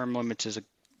the term limits is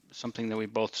something that we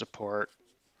both support.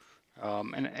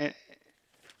 Um, and, and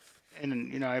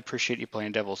and I appreciate you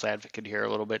playing devil's advocate here a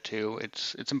little bit too.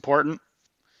 It's important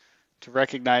to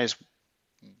recognize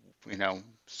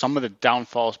some of the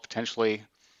downfalls potentially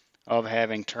of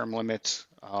having term limits.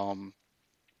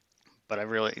 But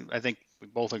I think we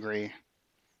both agree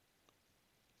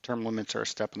term limits are a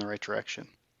step in the right direction.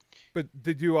 But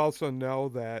did you also know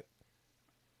that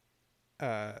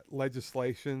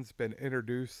legislation's been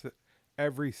introduced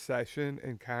every session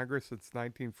in Congress since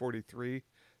 1943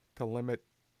 to limit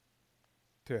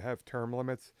to have term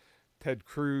limits? Ted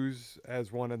Cruz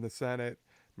has one in the Senate.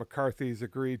 McCarthy's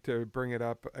agreed to bring it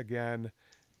up again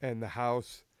in the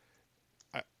House.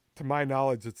 Uh, to my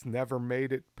knowledge, it's never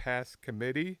made it past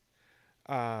committee,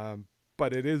 um,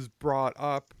 but it is brought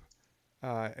up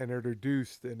and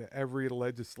introduced in every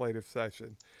legislative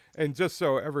session. And just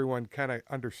so everyone kind of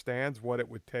understands what it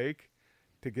would take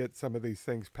to get some of these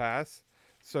things passed,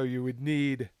 so you would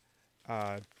need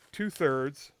uh,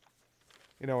 2/3,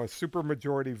 a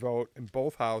supermajority vote in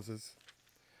both houses.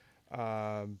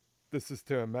 Um, this is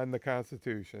to amend the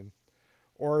Constitution,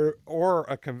 or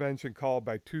a convention called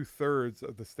by 2/3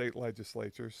 of the state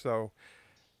legislatures. So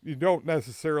you don't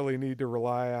necessarily need to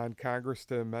rely on Congress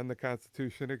to amend the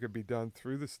Constitution. It could be done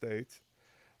through the states.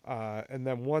 And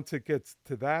then once it gets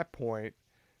to that point,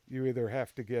 you either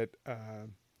have to get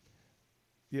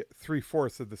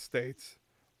 3/4 of the states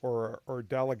or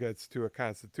delegates to a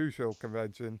constitutional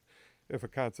convention if a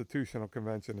constitutional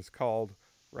convention is called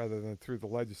rather than through the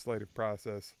legislative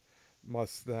process,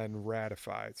 must then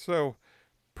ratify. So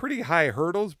pretty high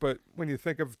hurdles, but when you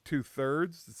think of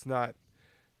 2/3,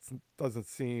 it doesn't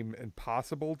seem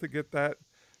impossible to get that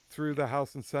through the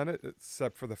House and Senate,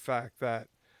 except for the fact that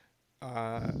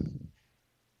uh,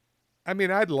 I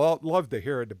mean, I'd love to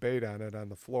hear a debate on it on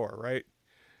the floor, right?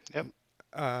 Yep.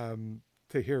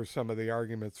 To hear some of the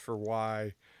arguments for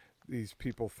why these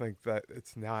people think that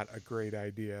it's not a great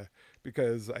idea,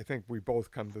 because I think we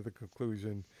both come to the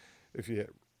conclusion, if you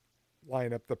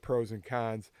line up the pros and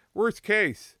cons, worst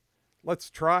case, let's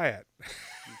try it.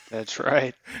 That's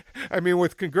right. I mean,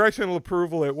 with congressional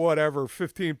approval at whatever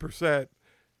 15%,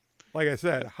 like I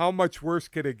said, how much worse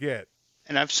could it get?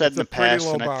 And I've said That's in a the pretty past,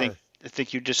 low and bar. I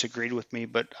think you disagreed with me,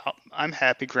 but I'm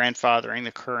happy grandfathering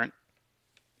the current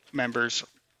members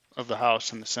of the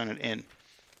House and the Senate in.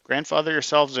 Grandfather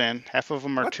yourselves in. Half of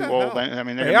them are What too the old. hell? I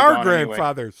mean, they're They going to be are gone anyway.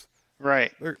 grandfathers.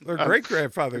 Right. They're great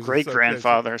grandfathers in Great some cases.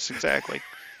 grandfathers, exactly.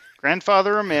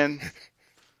 Grandfather them in,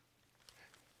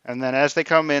 and then as they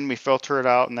come in, we filter it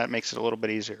out, and that makes it a little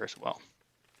bit easier as well.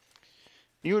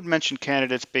 You had mentioned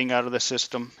candidates being out of the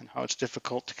system and how it's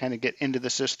difficult to kind of get into the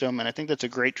system, and I think that's a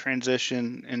great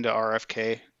transition into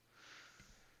RFK.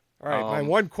 All right. My Um,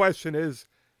 one question is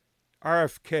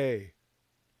RFK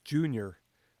Jr.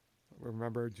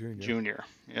 Remember Jr. Junior,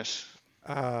 yes,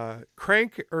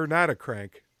 Crank or not a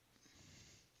crank?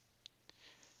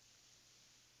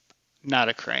 not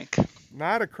a crank.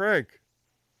 Not a crank.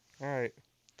 All right.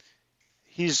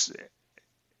 He's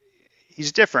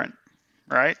he's different,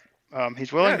 right?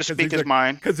 He's willing Yeah, to speak his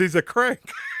mind. because he's a crank.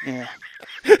 Yeah,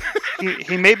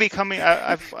 he may be coming.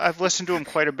 I've listened to him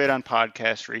quite a bit on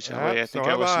podcasts recently. Yep. I So think I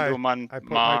have listened to I. him on I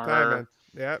put my time Maher, in.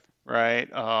 Yep. right?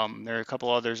 There are a couple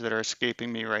others that are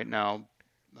escaping me right now.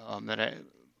 That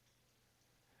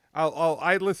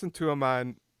I listen to him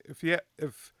on if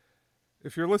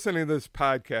you're listening to this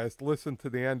podcast, listen to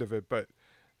the end of it. But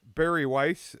Barry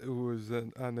Weiss, who was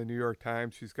on the New York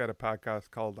Times, she's got a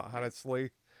podcast called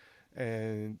Honestly,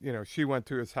 and she went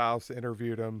to his house,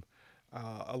 interviewed him,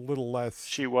 a little less,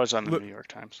 she was on the li- New York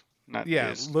Times, not yeah,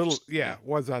 is. Yeah,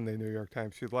 was on the New York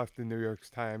Times. She left the New York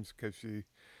Times because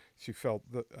she felt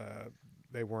that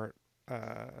they weren't,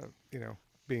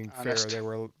 being fair. honest. They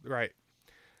were right.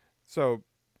 So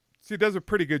she does a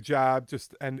pretty good job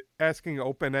just and asking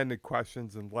open-ended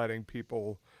questions and letting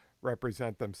people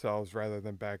represent themselves rather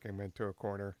than backing them into a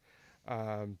corner.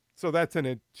 So that's in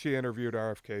it. She interviewed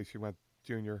RFK. She went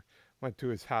Junior, went to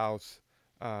his house,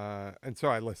 and so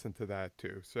I listened to that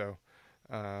too. So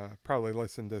probably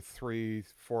listened to 3-4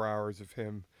 hours of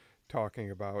him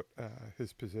talking about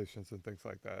his positions and things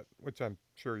like that, which I'm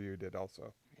sure you did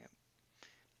also.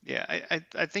 Yeah,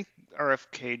 I think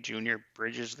RFK Jr.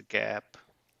 bridges the gap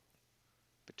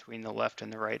between the left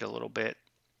and the right a little bit.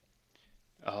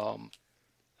 Um,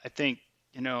 I think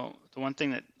The one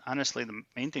thing that, honestly, the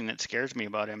main thing that scares me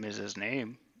about him is his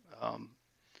name. Um,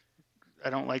 I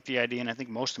don't like the idea, and I think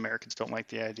most Americans don't like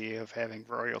the idea of having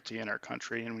royalty in our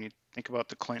country. And when you think about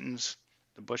the Clintons,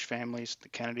 the Bush families, the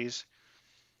Kennedys,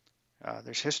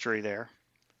 there's history there.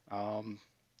 Um,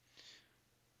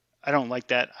 I don't like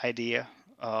that idea.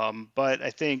 But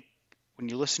I think when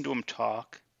you listen to him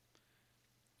talk,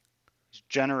 he's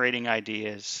generating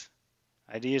ideas,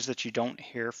 ideas that you don't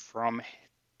hear from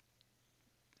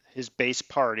his base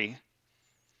party.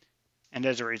 And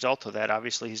as a result of that,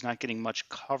 obviously, he's not getting much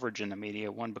coverage in the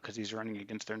media. One, because he's running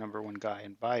against their number one guy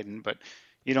in Biden, but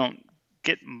you don't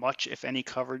get much, if any,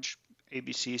 coverage.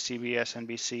 ABC, CBS,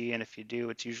 NBC, and if you do,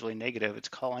 it's usually negative. It's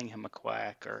calling him a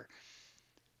quack or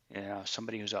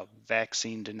somebody who's a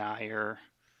vaccine denier,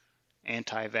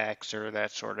 anti-vaxxer,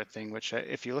 that sort of thing. Which,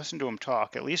 if you listen to him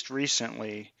talk, at least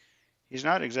recently, he's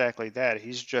not exactly that.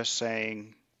 He's just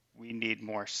saying we need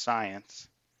more science,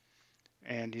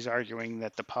 and he's arguing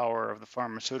that the power of the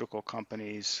pharmaceutical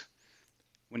companies,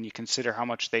 when you consider how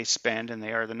much they spend, and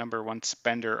they are the number one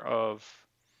spender of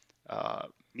uh,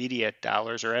 media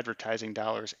dollars or advertising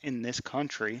dollars in this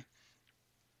country,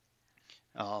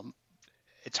 um,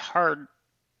 it's hard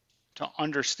to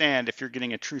understand if you're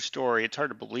getting a true story. It's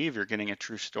hard to believe you're getting a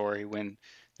true story when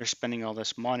they're spending all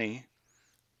this money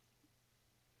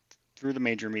through the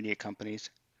major media companies,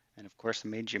 and of course the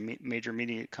major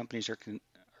media companies are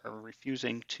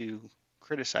refusing to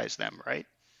criticize them. Right?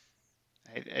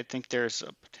 I think there's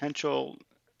a potential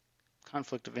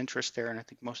conflict of interest there, and I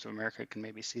think most of America can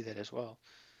maybe see that as well.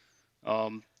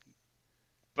 Um,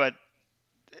 but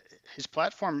his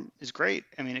platform is great.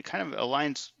 I mean, it kind of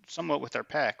aligns somewhat with our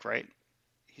pack, right?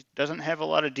 He doesn't have a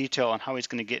lot of detail on how he's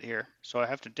going to get here, so I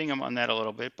have to ding him on that a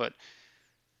little bit. But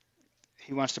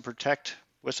he wants to protect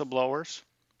whistleblowers,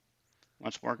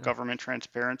 wants more Yeah. government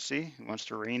transparency, he wants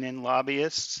to rein in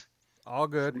lobbyists, All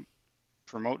good.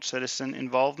 promote citizen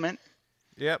involvement,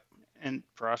 Yep. and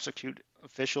prosecute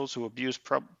officials who abuse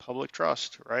public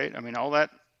trust. Right? I mean, all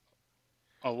that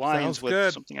aligns Sounds with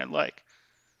good. something I like.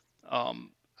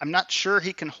 I'm not sure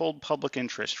he can hold public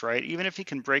interest, right? Even if he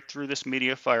can break through this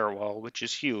media firewall, which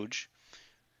is huge,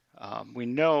 we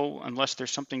know unless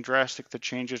there's something drastic that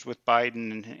changes with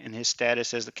Biden and his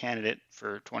status as the candidate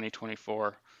for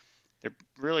 2024, they're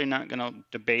really not going to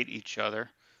debate each other.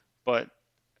 But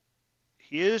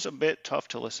he is a bit tough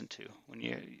to listen to when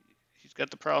he's got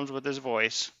the problems with his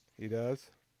voice. He does.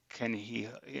 Can he,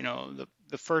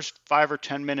 the first 5 or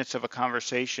 10 minutes of a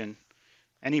conversation,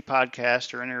 any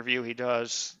podcast or interview he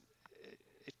does,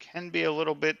 it can be a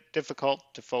little bit difficult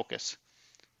to focus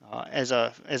as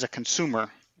a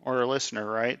consumer or a listener,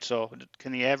 right? So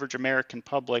can the average American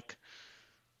public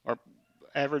or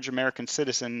average American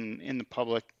citizen in the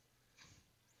public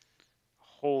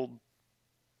hold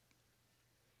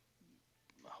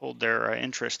hold their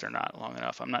interest or not long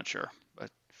enough? I'm not sure, but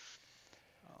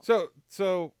um,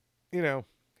 So you know,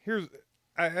 here's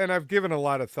and I've given a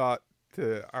lot of thought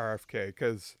to RFK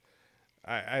because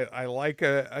I like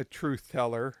a truth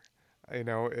teller.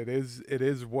 It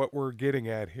is what we're getting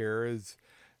at here is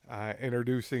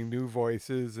introducing new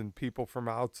voices and people from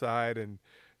outside and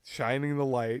shining the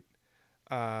light.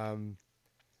 Um,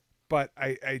 but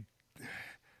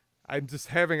I'm just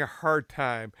having a hard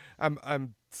time.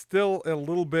 I'm still a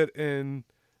little bit in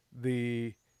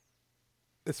the,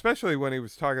 especially when he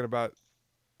was talking about.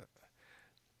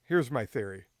 Here's my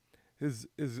theory: his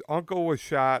uncle was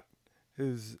shot.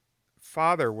 His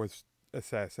father was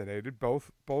assassinated.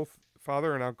 Both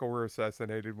father and uncle were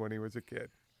assassinated when he was a kid.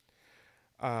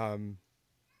 Um,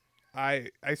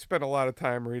 I spent a lot of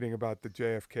time reading about the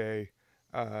JFK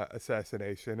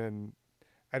assassination, and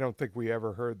I don't think we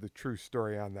ever heard the true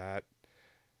story on that.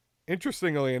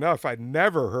 Interestingly enough, I'd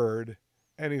never heard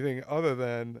anything other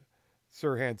than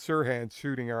Sirhan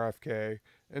shooting RFK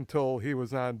until he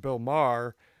was on Bill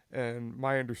Maher, and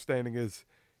my understanding is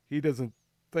he doesn't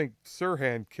think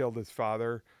Sirhan killed his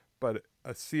father, but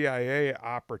a CIA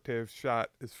operative shot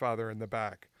his father in the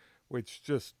back, which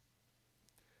just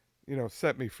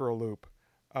set me for a loop.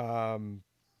 Um,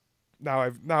 now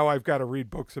I've got to read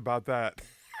books about that.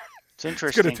 it's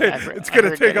it's gonna interesting. take it's I gonna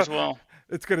heard take that a as well.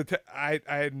 it's gonna take. I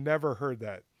had never heard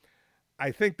that.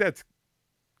 I think that's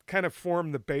kind of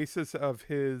formed the basis of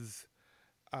his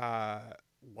uh,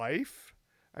 life.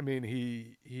 I mean,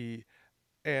 he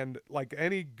and like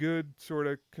any good sort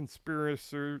of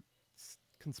conspiracy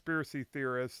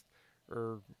theorist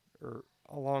or or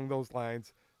along those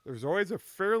lines, there's always a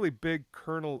fairly big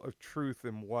kernel of truth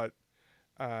in what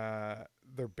uh,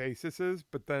 their basis is,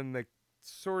 but then they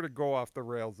sort of go off the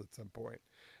rails at some point.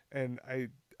 And I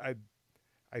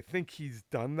I think he's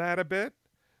done that a bit.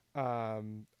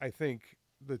 I think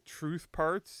the truth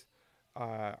parts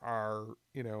are,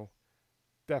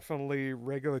 definitely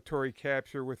regulatory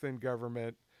capture within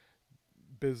government.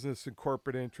 Business and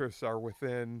corporate interests are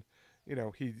within,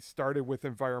 he started with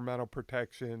environmental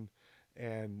protection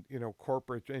and,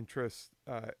 corporate interests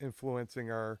influencing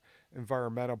our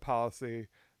environmental policy.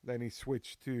 Then he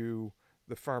switched to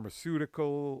the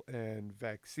pharmaceutical and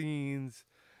vaccines.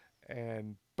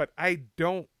 But I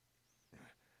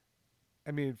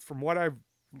mean, from what I've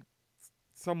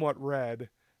somewhat read,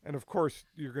 and of course,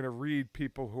 you're going to read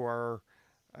people who are,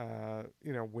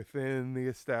 within the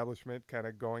establishment, kind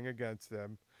of going against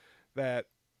them. That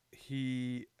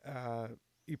he uh,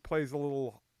 he plays a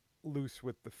little loose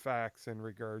with the facts in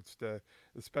regards to,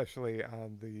 especially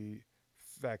on the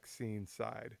vaccine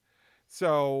side.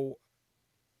 So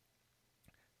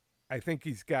I think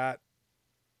he's got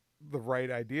the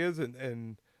right ideas,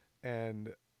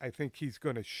 and I think he's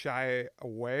going to shy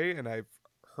away. And I've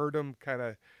heard him kind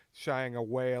of shying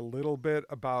away a little bit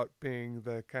about being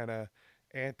the kind of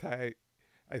anti.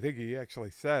 I think he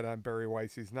actually said on Barry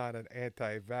Weiss he's not an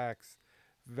anti-vax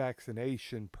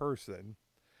vaccination person.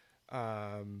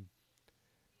 Um,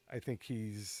 I think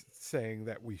he's saying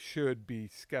that we should be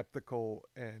skeptical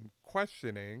and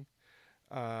questioning,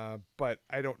 but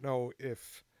I don't know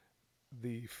if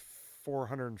the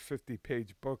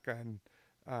 450-page book on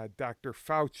Dr.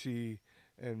 Fauci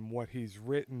and what he's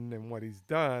written and what he's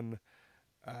done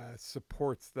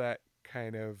supports that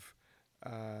kind of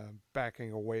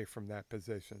backing away from that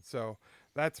position. So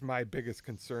that's my biggest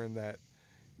concern. That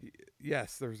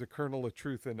yes, there's a kernel of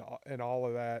truth in all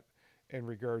of that in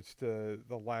regards to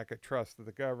the lack of trust of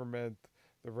the government,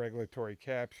 the regulatory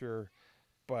capture,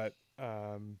 but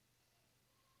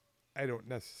I don't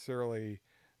necessarily.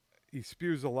 He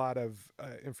spews a lot of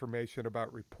information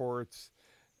about reports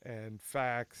and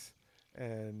facts,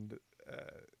 and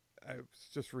I was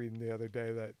just reading the other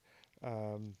day that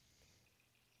um,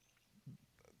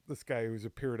 this guy who's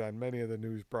appeared on many of the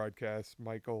news broadcasts,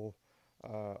 Michael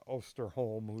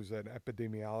Osterholm, who's an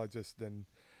epidemiologist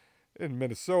in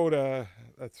Minnesota,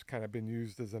 that's kind of been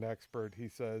used as an expert. He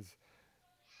says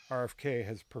RFK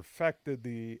has perfected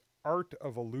the art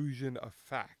of illusion of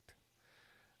fact.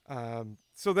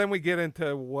 So then we get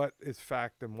into what is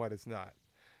fact and what is not.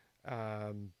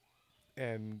 Um,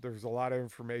 and there's a lot of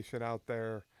information out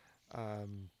there.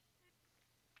 Um,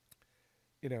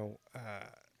 you know,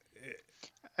 it,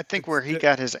 I think it's where he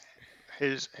got his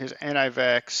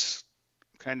anti-vax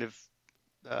kind of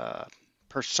uh,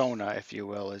 persona, if you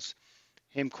will, is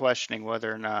him questioning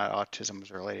whether or not autism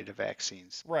was related to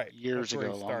vaccines right. years That's where he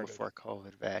ago, long started. before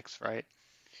COVID vax, right?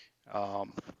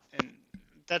 Um, and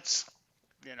that's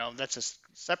that's a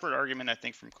separate argument, I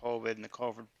think, from COVID and the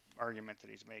COVID argument that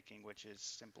he's making, which is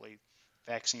simply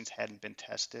vaccines hadn't been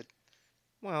tested.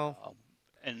 Well, Um,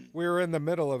 and we were in the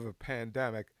middle of a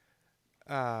pandemic,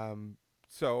 um,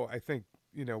 so I think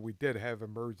we did have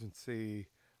emergency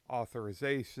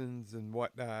authorizations and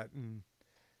whatnot, and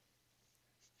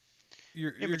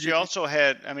Yeah, you're but you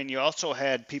also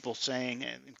had people saying,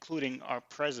 including our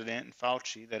president and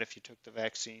Fauci, that if you took the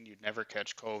vaccine, you'd never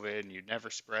catch COVID and you'd never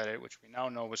spread it, which we now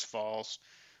know was false.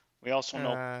 We also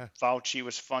know uh, Fauci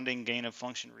was funding gain of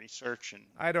function research and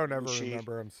I don't ever Wuxi.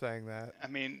 remember him saying that. I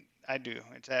mean, I do.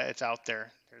 It's out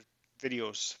there. There's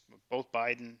videos of both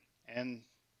Biden and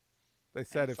They and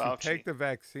said if you take Fauci. the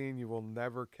vaccine, you will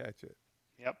never catch it.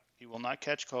 Yep, you will not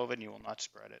catch COVID and you will not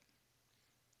spread it.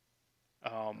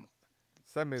 Um,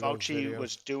 Send me those Fauci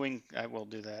was videos. doing. I will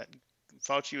do that.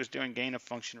 Fauci was doing gain of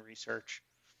function research,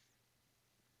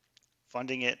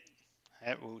 funding it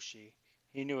at Wuxi.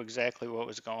 He knew exactly what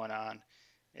was going on.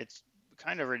 It's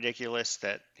kind of ridiculous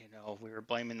that we were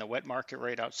blaming the wet market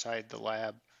right outside the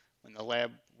lab when the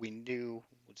lab we knew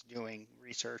was doing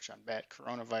research on bat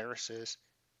coronaviruses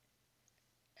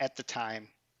at the time,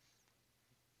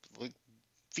 like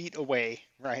feet away,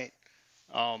 right?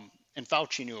 And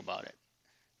Fauci knew about it.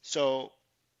 So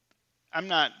I'm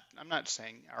not I'm not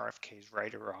saying RFK is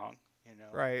right or wrong. You know,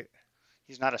 Right.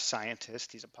 he's not a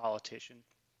scientist. He's a politician.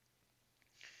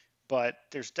 But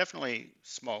there's definitely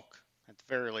smoke at the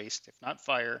very least, if not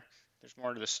fire. There's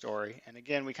more to the story. And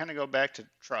again, we kind of go back to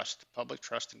trust, public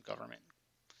trust in government,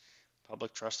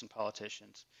 public trust in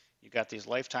politicians. You got these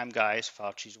lifetime guys.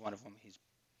 Fauci's one of them. He's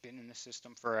been in the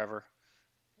system forever,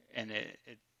 and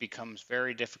it becomes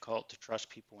very difficult to trust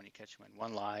people when you catch them in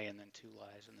one lie and then two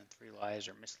lies and then three lies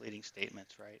or misleading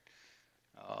statements, right?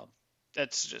 Uh,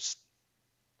 that's just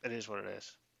that is what it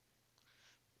is,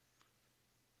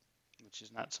 which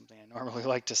is not something I normally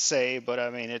like to say, but I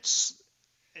mean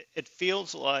it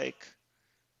feels like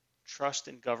trust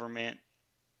in government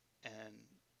and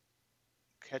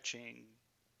catching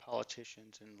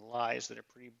politicians in lies that are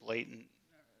pretty blatant.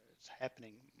 It's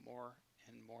happening more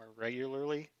and more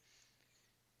regularly.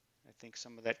 I think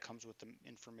some of that comes with the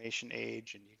information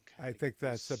age, and you can I kind of get think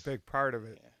that's a these. big part of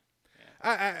it. Yeah,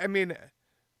 yeah. I mean,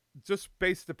 just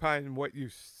based upon what you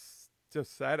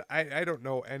just said, I don't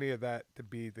know any of that to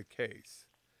be the case.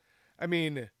 I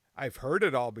mean, I've heard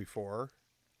it all before.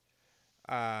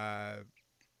 Uh,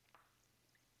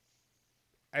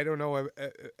 I don't know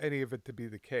any of it to be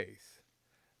the case.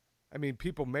 I mean,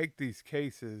 people make these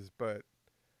cases, but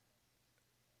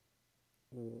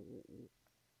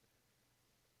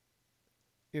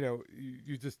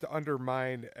you just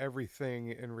undermine everything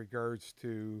in regards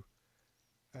to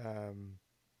um,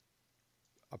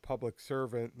 a public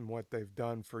servant and what they've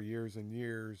done for years and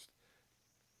years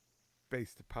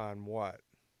based upon what?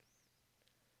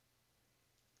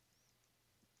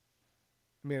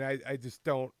 I mean, I just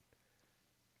don't.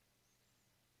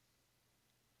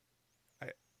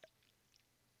 I,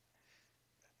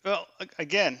 Well,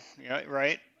 again,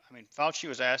 right? I mean, Fauci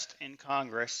was asked in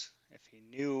Congress if he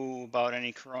knew about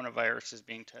any coronaviruses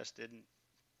being tested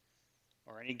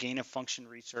or any gain of function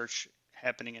research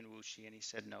happening in Wuxi, and he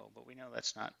said no. But we know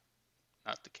that's not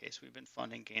the case. We've been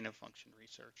funding gain of function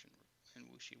research in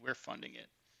Wuxi. We're funding it.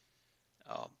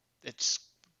 Um, it's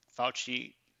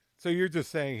Fauci. so you're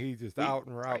just saying he just We out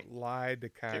and right out lied to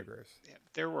there. Congress? Yeah,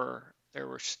 there were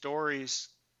stories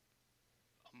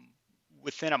um,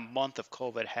 within a month of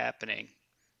COVID happening.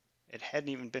 It hadn't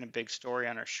even been a big story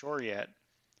on our shore yet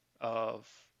of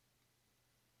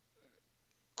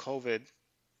COVID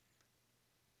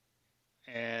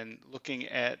and looking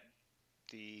at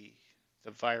the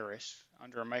the virus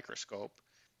under a microscope,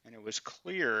 and it was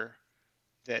clear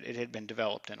that it had been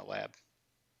developed in a lab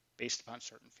based upon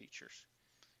certain features.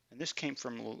 And this came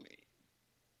from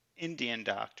Indian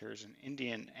doctors and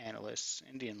Indian analysts,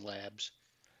 Indian labs,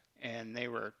 and they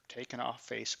were taken off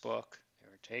Facebook, they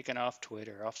were taken off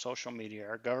Twitter, off social media.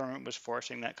 Our government was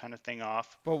forcing that kind of thing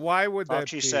off. But why would that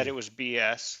Fauci said it be? was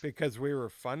BS, Because we were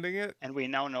funding it? and we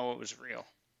now know it was real.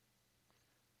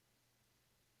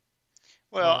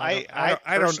 Well, Well, I don't, I I don't,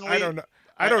 I don't, I personally, don't know.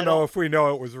 I I don't know don't, if we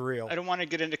know it was real. I don't want to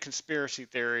get into conspiracy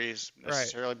theories Right.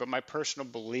 necessarily, but my personal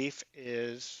belief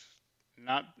is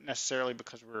not necessarily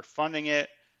because we were funding it,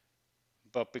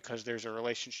 but because there's a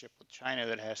relationship with China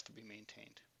that has to be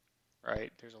maintained,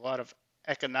 right? There's a lot of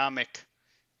economic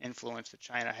influence that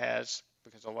China has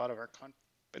because a lot of our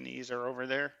companies are over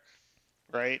there,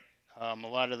 right? A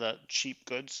lot of the cheap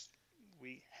goods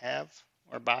we have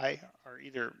or buy are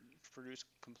either produced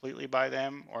completely by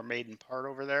them or made in part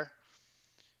over there.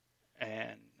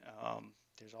 And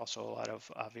there's also a lot of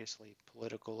obviously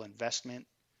political investment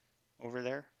over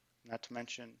there. Not to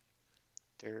mention,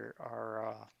 there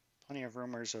are plenty of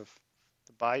rumors of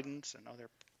the Bidens and other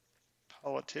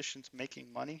politicians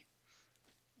making money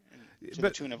to the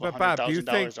But tune of Bob, do you $100,000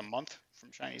 think a month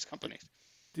from Chinese companies.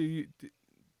 do you?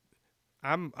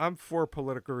 I'm for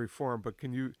political reform, but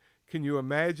can you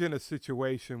imagine a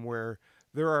situation where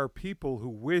there are people who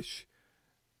wish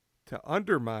to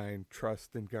undermine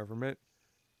trust in government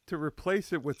to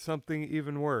replace it with something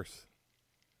even worse?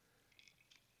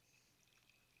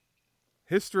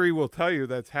 History will tell you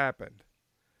that's happened.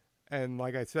 And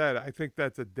like I said, I think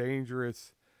that's a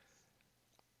dangerous.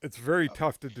 It's very Uh,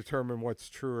 tough to determine what's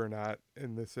true or not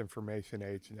in this information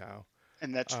age now.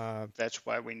 and that's Uh, that's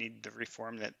why we need the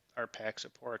reform that our PAC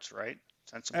supports, right?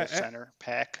 Sensible a- Center, a-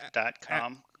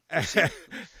 PAC.com.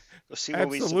 Go a- see what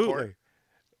we support. absolutely,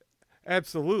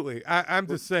 absolutely. I'm We're,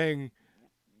 just saying,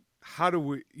 how do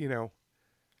we,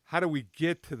 how do we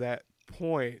get to that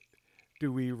point?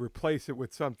 Do we replace it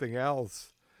with something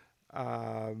else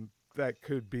that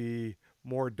could be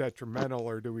more detrimental,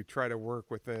 or do we try to work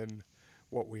within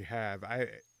what we have?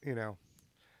 You know,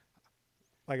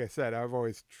 like I said, I've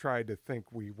always tried to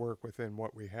think we work within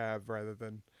what we have rather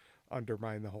than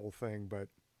undermine the whole thing. But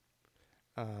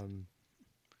um,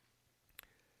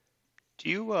 do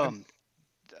you I'm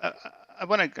I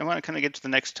want to kind of get to the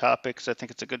next topic because I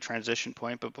think it's a good transition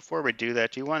point. But before we do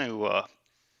that, do you want to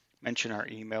mention our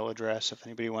email address if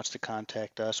anybody wants to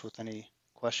contact us with any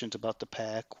questions about the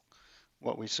PAC,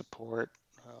 what we support,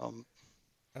 um,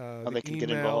 how the they can get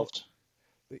email involved?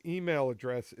 the email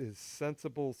address is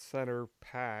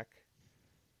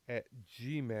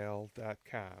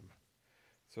sensiblecenterpack@gmail.com.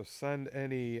 So send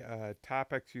any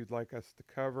topics you'd like us to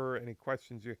cover, any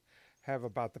questions you have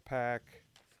about the pack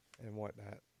and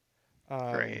whatnot.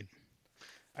 Great. Um,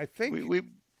 I We think we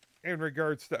in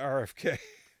regards to RFK,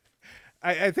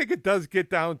 I think it does get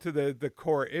down to the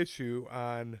core issue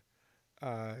on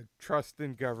trust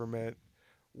in government.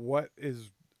 What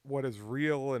is what is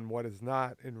real and what is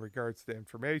not in regards to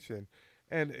information,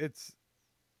 and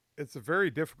it's a very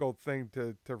difficult thing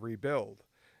to rebuild.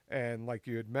 And like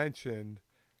you had mentioned,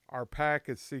 our pack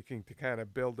is seeking to kind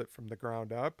of build it from the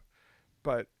ground up.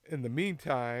 But in the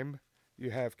meantime,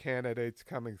 you have candidates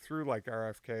coming through like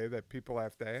RFK that people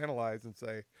have to analyze and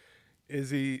say, is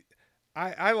he?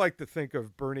 I like to think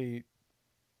of Bernie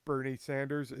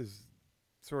Sanders as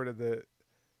sort of the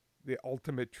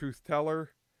ultimate truth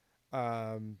teller,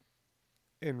 um,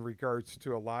 in regards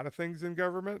to a lot of things in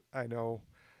government. I know,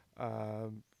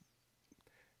 um,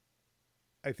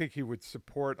 I think he would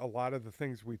support a lot of the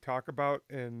things we talk about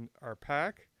in our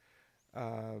pack.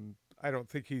 I don't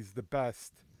think he's the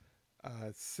best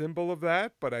symbol of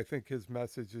that, but I think his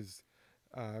message is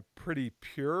pretty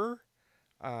pure.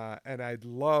 And I'd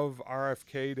love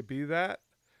RFK to be that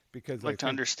I'd because I like to think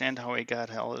understand how he got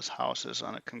all his houses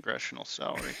on a congressional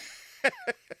salary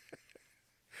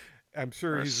I'm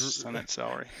sure or a he's Senate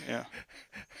salary. Yeah,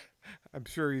 I'm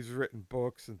sure he's written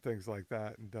books and things like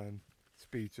that and done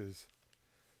speeches.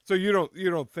 So you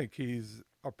don't think he's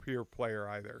a pure player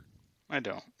either? I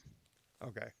don't.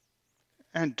 Okay,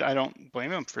 And I don't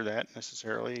blame him for that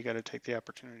necessarily. You got to take the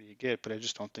opportunity you get, but I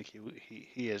just don't think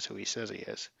he is who he says he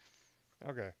is.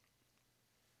 okay.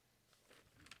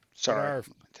 But Sorry, our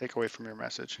take away from your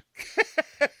message.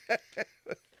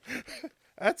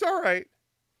 that's all right.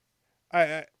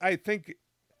 I think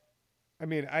I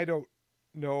mean I don't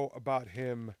know about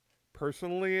him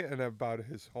personally and about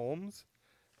his homes.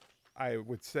 I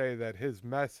would say that his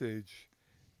message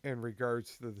in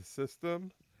regards to the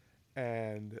system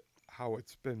and how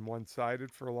it's been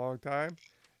one-sided for a long time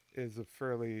is a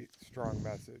fairly strong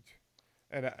message,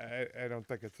 and I don't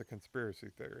think it's a conspiracy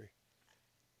theory.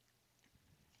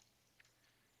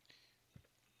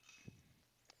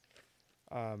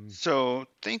 Um, So,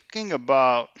 thinking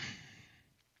about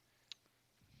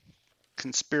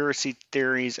conspiracy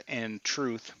theories and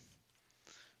truth,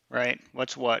 right?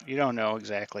 What's what? You don't know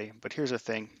exactly. But here's the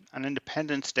thing. On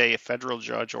Independence Day, a federal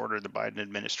judge ordered the Biden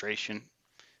administration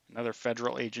and other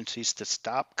federal agencies to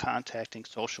stop contacting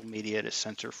social media to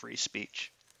censor free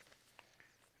speech.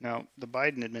 Now, the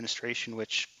Biden administration,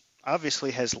 which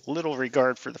obviously has little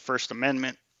regard for the First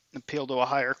Amendment, appealed to a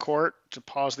higher court to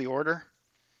pause the order.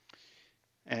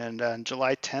 And on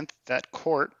July 10th, that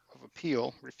court of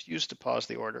appeal refused to pause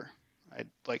the order. I'd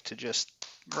like to just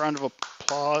round of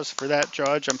applause for that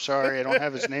judge. I'm sorry, I don't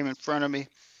have his name in front of me.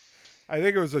 I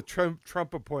think it was a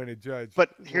Trump appointed judge, But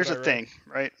is what here's I the read. thing,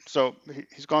 right? So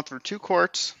he's gone through two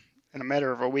courts in a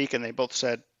matter of a week, and they both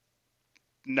said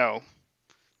no.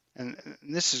 And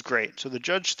this is great. So the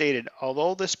judge stated,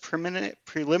 although this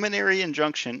preliminary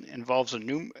injunction involves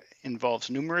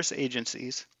numerous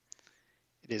agencies,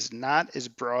 it is not as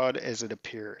broad as it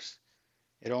appears.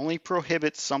 It only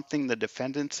prohibits something the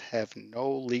defendants have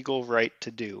no legal right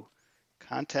to do,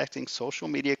 contacting social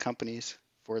media companies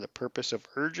for the purpose of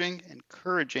urging,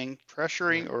 encouraging,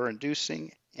 Right. pressuring, or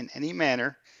inducing in any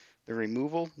manner the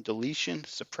removal, deletion,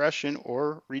 suppression,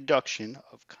 or reduction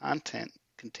of content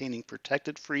containing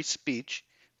protected free speech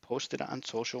posted on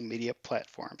social media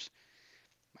platforms.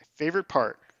 My favorite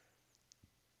part,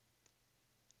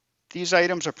 these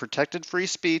items are protected free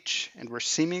speech and were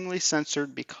seemingly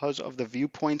censored because of the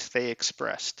viewpoints they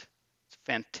expressed. It's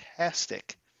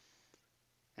fantastic.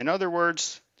 In other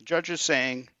words, the judge is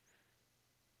saying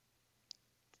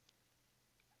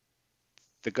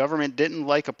the government didn't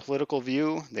like a political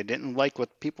view, they didn't like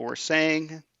what people were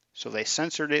saying, so they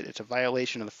censored it. It's a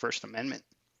violation of the First Amendment.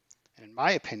 And in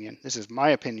my opinion, this is my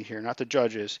opinion here, not the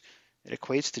judge's, it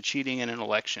equates to cheating in an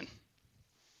election.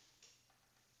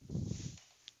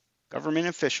 Government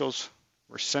officials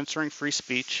were censoring free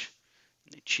speech,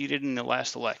 and they cheated in the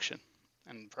last election,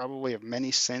 and probably have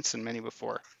many since and many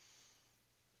before.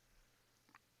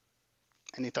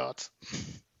 Any thoughts?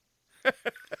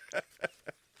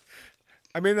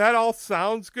 I mean, that all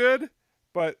sounds good,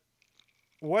 but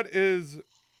what is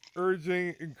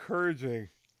urging, encouraging?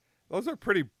 Those are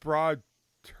pretty broad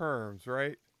terms,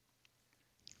 right?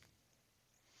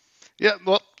 Yeah,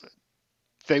 well,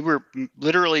 they were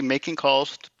literally making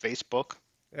calls to Facebook,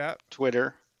 Yeah,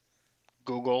 Twitter,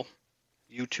 Google,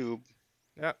 YouTube,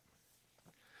 yeah.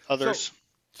 So, others,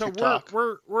 so we're TikTok.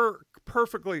 we're we're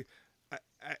perfectly.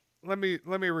 Let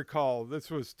me recall.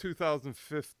 This was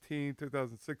 2015,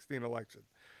 2016 election,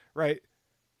 right?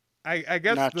 I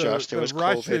guess Not the just, it the was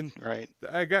COVID, Russian, right?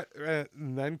 I got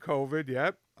and then COVID.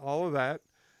 Yep, all of that.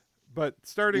 But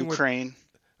starting with, Ukraine.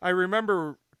 I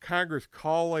remember Congress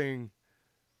calling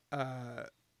uh,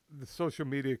 the social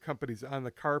media companies on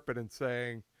the carpet and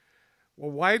saying,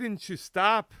 "Well, why didn't you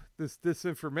stop this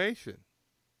disinformation?"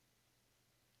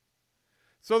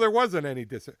 So there wasn't any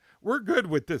We're good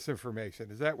with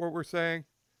disinformation. Is that what we're saying?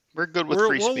 We're good with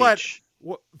free We'll let speech.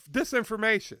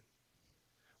 disinformation.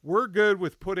 We're good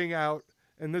with putting out,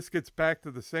 and this gets back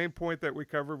to the same point that we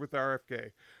covered with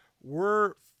RFK.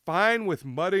 We're fine with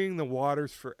muddying the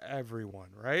waters for everyone,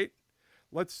 right?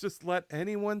 Let's just let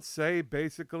anyone say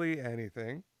basically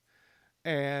anything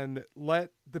and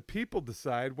let the people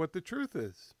decide what the truth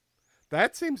is.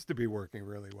 That seems to be working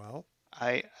really well.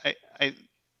 I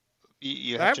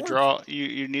you have That to works. draw.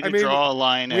 You need I to mean, draw a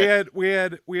line at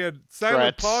we had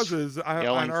silent threats, pauses on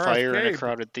yelling fire in a RFK.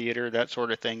 crowded theater, that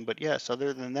sort of thing. But yes,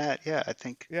 other than that, yeah, I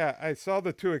think Yeah, I saw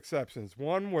the two exceptions.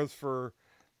 One was for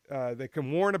they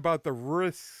can warn about the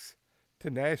risks to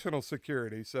national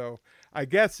security. So I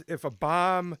guess if a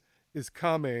bomb is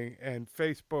coming and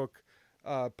Facebook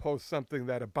posts something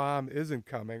that a bomb isn't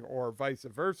coming, or vice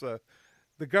versa,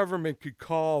 the government could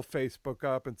call Facebook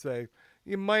up and say,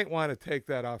 you might want to take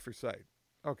that off your site.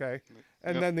 Okay.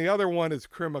 And yep, then the other one is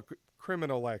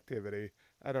criminal activity.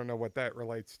 I don't know what that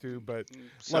relates to, but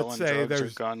let's selling say drugs or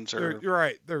guns or you're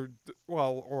right,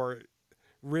 well, or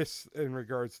risks in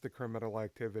regards to criminal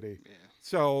activity. yeah.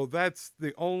 So that's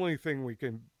the only thing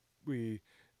we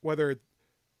whether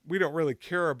we don't really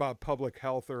care about public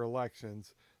health or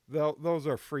elections. Those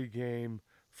are free game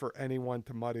for anyone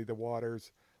to muddy the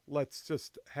waters. Let's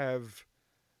just have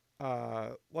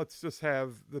let's just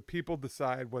have the people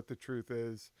decide what the truth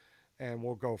is, and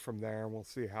we'll go from there, and we'll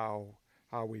see how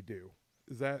we do.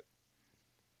 Is that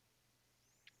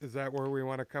is that where we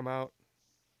want to come out?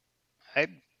 I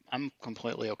I'm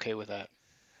completely okay with that.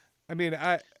 I mean,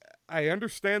 I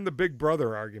understand the big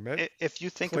brother argument. If you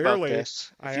think about Clearly,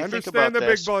 this, if I you think understand about the big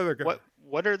this, brother.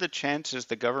 what are the chances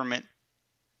the government,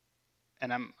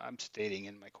 and I'm stating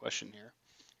in my question here,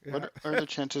 Yeah, what are the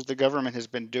chances the government has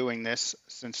been doing this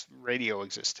since radio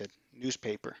existed,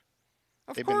 newspaper?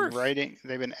 of They've been course. writing,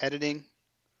 they've been editing,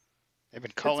 they've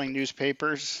been It's calling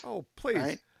newspapers, oh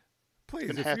right? It's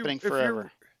been please happening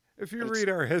forever. if you But it's read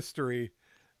our history,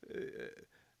 uh,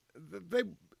 they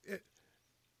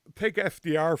take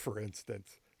FDR for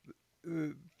instance.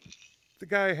 Uh, the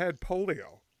guy had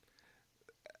polio.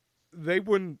 They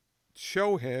wouldn't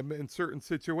show him in certain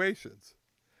situations.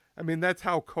 I mean, that's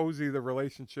how cozy the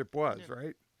relationship was, yeah,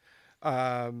 right?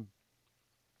 Um,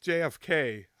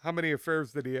 JFK, how many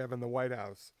affairs did he have in the White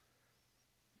House?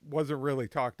 Wasn't really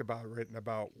talked about, written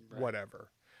about, right.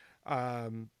 whatever.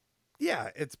 Um,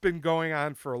 yeah, it's been going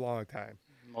on for a long time.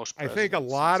 Most I think a presidents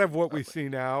lot since the of what we Republic. see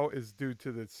now is due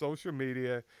to the social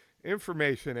media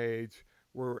information age.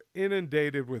 We're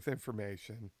inundated with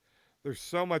information. There's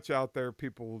so much out there,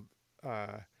 people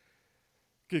uh,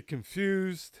 get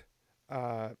confused.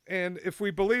 And if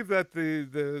we believe that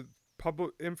the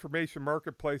public information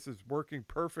marketplace is working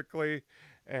perfectly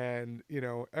and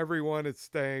everyone is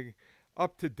staying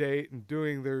up to date and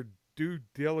doing their due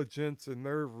diligence and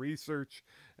their research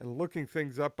and looking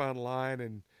things up online,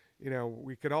 and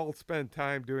we could all spend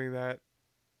time doing that,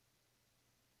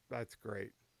 that's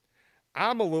great.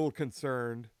 I'm a little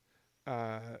concerned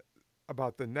uh,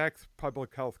 about the next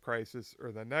public health crisis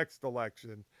or the next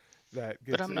election that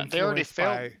But gets I'm not. They already influenced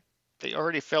failed. by They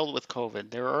already failed with COVID.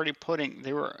 They were already putting.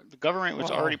 They were. The government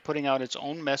was already well putting out its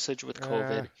own message with uh,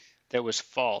 COVID that was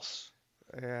false.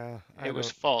 yeah, It was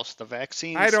false. The I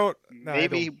vaccines don't no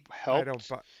maybe I don't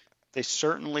helped. They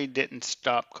certainly didn't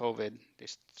stop COVID. They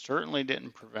certainly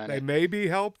didn't prevent they it. may be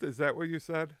helped. Is that what you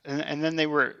said? And then they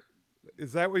were.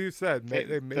 Is that what you said? They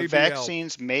The may be helped.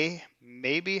 vaccines may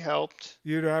maybe helped.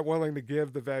 You're not willing to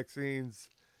give the vaccines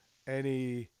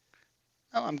any.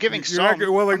 Oh, I'm giving You're not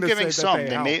some. willing I'm to giving say that some. they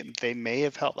helped. They may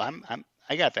have helped.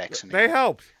 I got They vaccinated.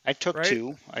 helped, I took right?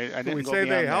 two. I Can we didn't go say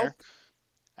they beyond there. helped?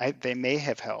 They may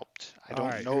have helped. I All don't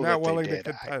right. You're know not that they willing to did.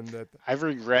 contend that. I All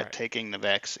regret right. taking the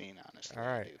vaccine, All honestly,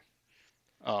 I right. do.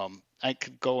 I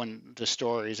could go into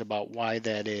stories about why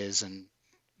that is,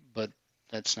 but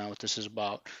that's not what this is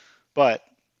about. But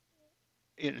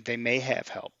they may have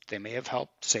helped. They may have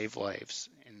helped save lives,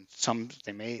 and some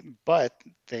they may, but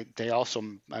they also.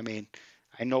 I mean,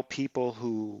 I know people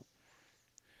who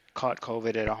caught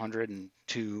COVID at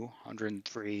 102,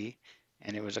 103,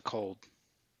 and it was a cold,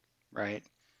 right?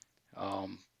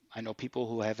 Um, I know people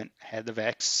who haven't had the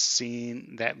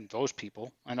vaccine, that those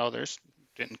people and others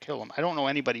didn't kill them. I don't know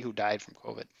anybody who died from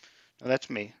COVID. No, that's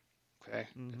me. Okay,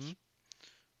 Mm-hmm. that's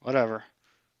whatever.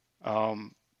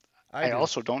 Um, I I do.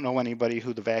 also don't know anybody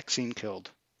who the vaccine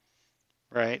killed,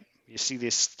 right? You see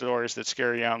these stories that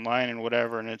scare you online and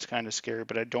whatever, and it's kind of scary,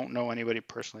 but I don't know anybody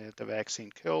personally that the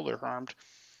vaccine killed or harmed.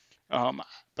 Um,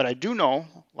 but I do know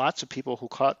lots of people who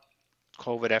caught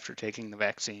COVID after taking the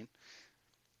vaccine,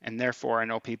 and therefore I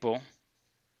know people.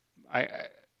 I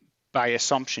by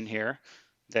assumption here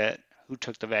that who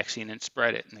took the vaccine and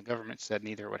spread it, and the government said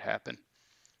neither would happen.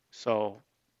 So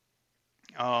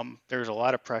there's a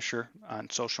lot of pressure on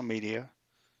social media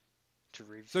to,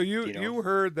 So you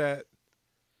heard that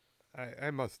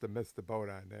I must have missed the boat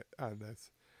on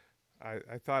this.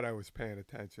 I thought I was paying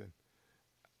attention.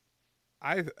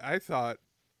 I thought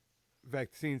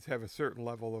vaccines have a certain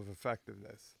level of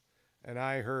effectiveness, and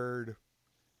I heard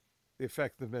the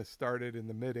effectiveness started in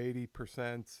the mid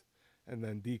 80% and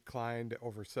then declined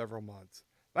over several months.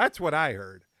 That's what I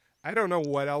heard. I don't know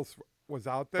what else was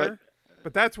out but there,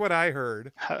 but that's what I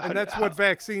heard, how, and how, that's what how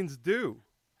vaccines do.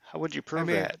 how would you I prove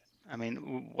mean, that? I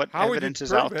mean, what how would you evidence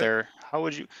is prove out it? there? How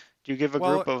would you, do you give a Well,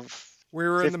 group of we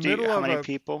were in the 50, middle how of many a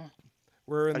people?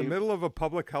 we're in How the do you, middle of a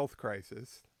public health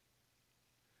crisis.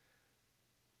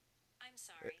 I'm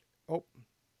sorry. Oh,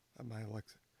 my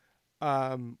Alexa.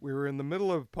 We were in the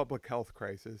middle of a public health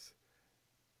crisis.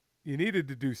 You needed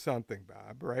to do something,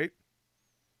 Bob, right?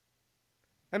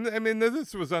 I mean,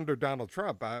 this was under Donald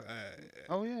Trump.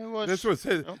 oh yeah, This was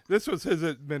his. oh, This was his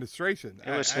administration.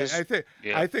 it was I his, think.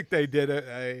 yeah. I think they did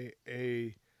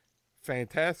a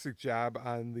fantastic job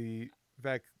on the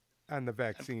I've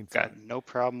vaccine got front. no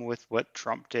problem with what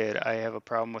Trump did. I have a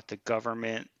problem with the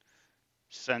government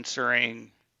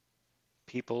censoring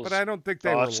But people's I don't think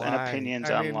they were thoughts and lying. opinions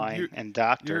I mean, online, and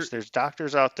you're doctors. There's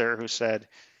doctors out there who said,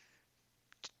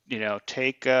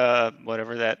 take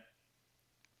whatever that,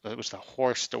 it was the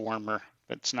horse dewormer,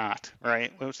 but it's not,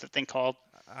 right? What was the thing called?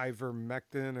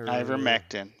 ivermectin or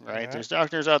Ivermectin, right? yeah. There's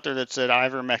doctors out there that said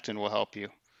ivermectin will help you.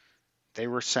 They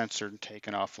were censored and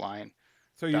taken offline.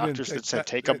 So you didn't Doctors think that said that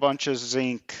take a it, bunch of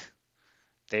zinc,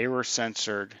 they were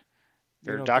censored.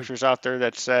 you There are don't think doctors out there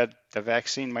that said the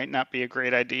vaccine might not be a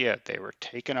great idea. They were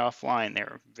taken offline.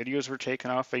 Their videos were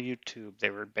taken off of YouTube. They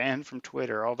were banned from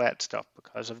Twitter, all that stuff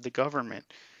because of the government.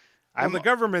 well I'm the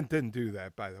government didn't do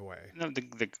that by the way. no,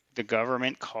 the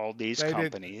government called these They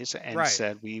did companies and right.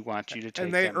 said we want you to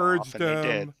And take them off, and they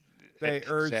did. they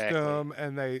urged Exactly. them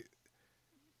and they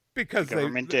The because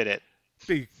government did it.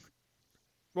 be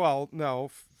well no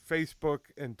Facebook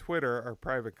and Twitter are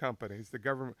private companies. The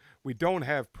government we don't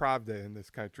have Pravda in this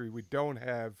country. We don't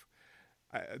have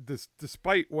this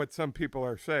despite what some people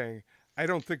are saying. I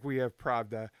don't think we have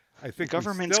Pravda. I The think we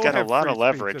government's still got a have lot free of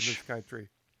speech in leverage. this country.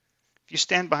 If you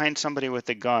stand behind somebody with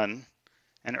a gun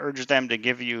and urge them to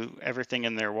give you everything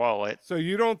in their wallet, So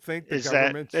you don't think the is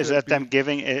that government is should that them be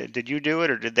giving it? Did you do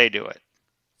it or did they do it?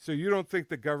 so you don't think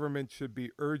the government should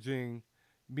be urging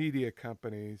media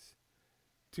companies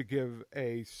to give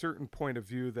a certain point of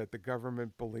view that the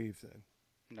government believes in?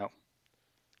 No.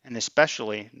 And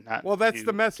especially not Well, that's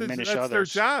the to message. diminish That's their others.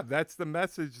 job. That's the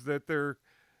message that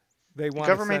they The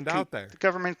want to government send can out there. the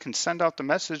government can send out the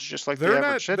message just like the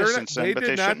average They're not. citizen send, but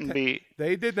they shouldn't be.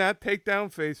 They did not take down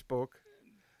Facebook.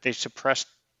 They suppressed.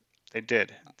 They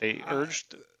did. They Uh,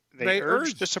 urged. They they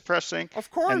urged the urged. suppressing, Of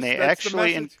and course, they that's the actually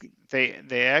message.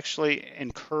 they actually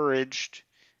encouraged,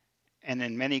 and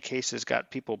in many cases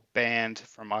got people banned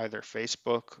from either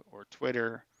Facebook or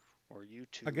Twitter or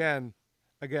YouTube.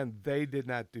 Again, they did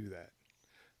not do that.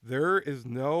 There is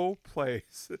no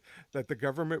place that the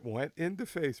government went into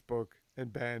Facebook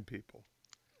and banned people,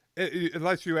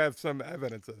 unless you have some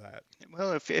evidence of that.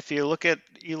 Well, if you look at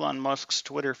Elon Musk's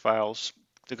Twitter files,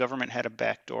 the government had a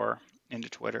backdoor into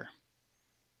Twitter.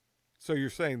 So you're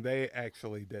saying they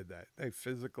actually did that? They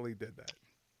physically did that?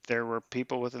 There were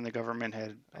people within the government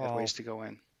had Oh, ways to go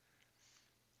in.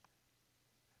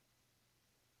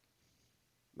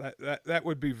 that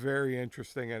would be very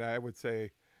interesting, and I would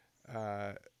say,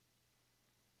 uh,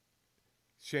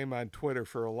 shame on Twitter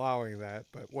for allowing that,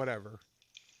 but whatever.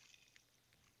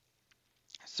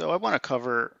 So I want to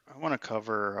cover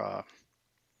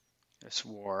this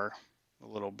war a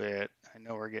little bit. I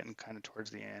know we're getting kind of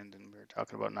towards the end, and we were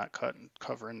talking about not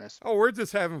covering this, Oh, we're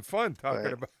just having fun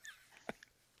talking but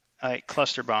about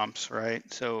cluster bombs, right?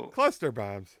 So cluster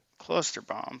bombs. cluster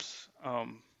bombs.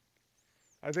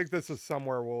 I think this is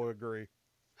somewhere we'll agree.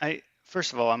 I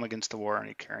first of all, I'm against the war on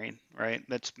Ukraine, right?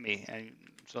 That's me, and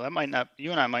so that might not,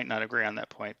 you and I might not agree on that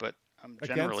point, but I'm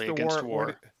Against generally the against war,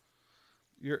 war.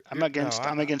 you're no,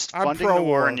 I'm against I'm funding the pro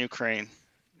war in war. Ukraine.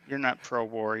 You're not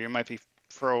pro-war. You might be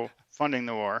pro funding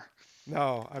the war.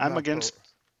 No, I'm I'm not pro. against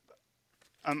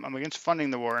I'm against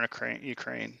funding the war in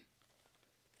Ukraine.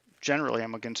 Generally,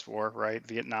 I'm against war, right?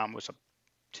 Vietnam was a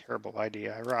terrible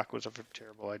idea. Iraq was a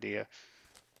terrible idea.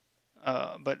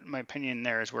 But my opinion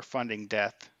there is we're funding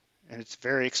death, and it's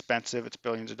very expensive. It's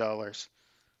billions of dollars,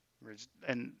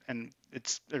 and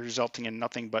it's resulting in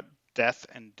nothing but death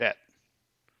and debt.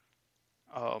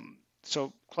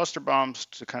 So cluster bombs,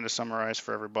 to kind of summarize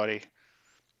for everybody,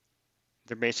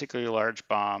 They're basically large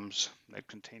bombs that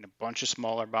contain a bunch of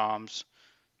smaller bombs.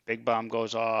 Big bomb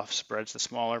goes off, spreads the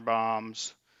smaller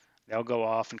bombs. They'll go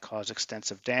off and cause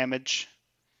extensive damage.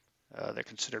 They're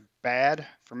considered bad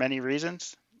for many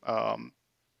reasons. Um,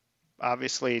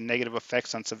 Obviously, negative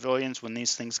effects on civilians when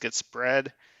these things get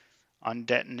spread.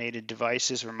 Undetonated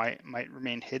devices or might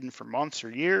remain hidden for months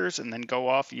or years and then go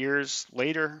off years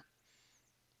later,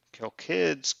 kill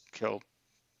kids, kill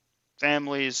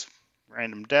families,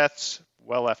 random deaths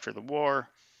well after the war.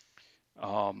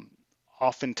 Um,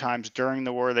 Oftentimes during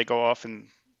the war, they go off in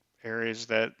areas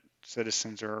that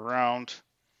citizens are around.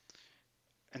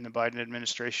 And the Biden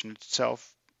administration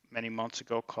itself, many months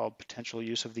ago, called potential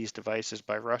use of these devices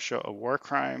by Russia a war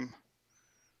crime.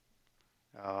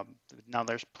 Now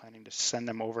they're planning to send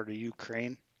them over to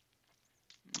Ukraine,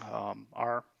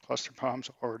 our cluster bombs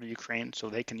over to Ukraine, so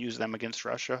they can use them against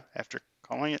Russia after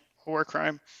calling it a war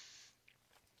crime.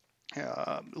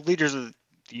 Leaders of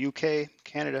the UK,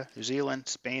 Canada, New Zealand,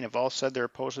 Spain have all said they're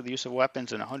opposed to the use of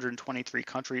weapons, and 123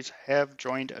 countries have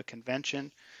joined a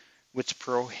convention which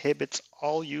prohibits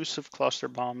all use of cluster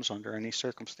bombs under any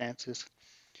circumstances.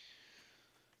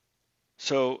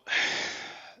 So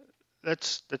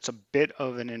that's a bit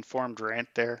of an informed rant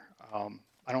there.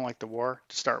 I don't like the war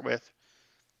to start with.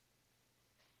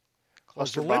 Well,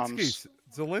 Cluster bombs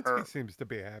Zelensky are seems to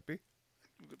be happy.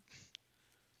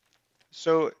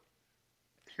 so.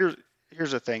 Here's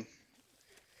here's the thing.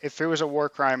 If it was a war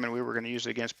crime and we were going to use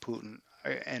it against Putin,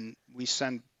 and we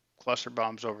send cluster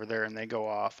bombs over there and they go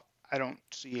off, I don't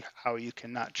see how you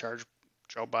cannot charge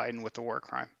Joe Biden with a war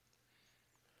crime.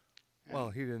 Well,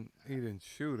 And he didn't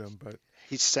shoot him, but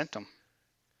he sent them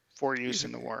for use he's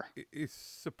in the war. he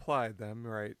supplied them,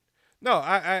 right? No,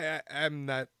 I'm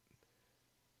not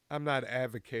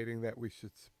advocating that we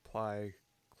should supply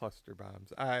cluster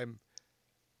bombs. I've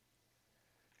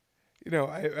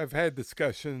had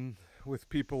discussion with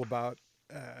people about,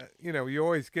 you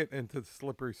always get into the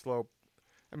slippery slope.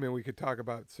 I mean, we could talk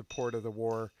about support of the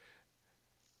war.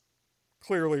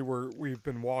 Clearly, we've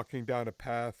been walking down a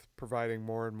path providing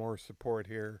more and more support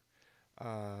here.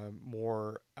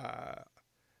 More,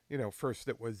 first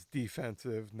it was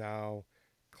defensive. Now,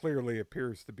 clearly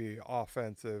appears to be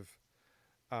offensive.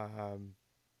 Um,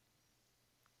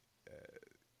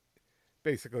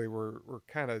 Basically, we're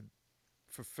kind of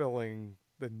fulfilling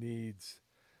the needs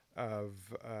of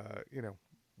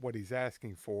what he's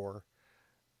asking for.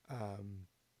 Um,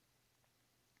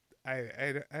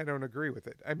 I don't agree with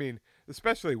it. I mean,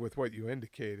 especially with what you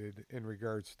indicated in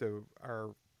regards to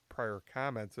our prior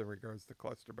comments in regards to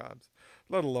cluster bombs,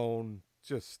 let alone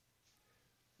just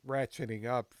ratcheting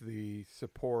up the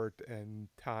support and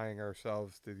tying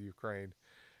ourselves to the Ukraine.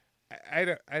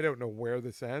 I don't know where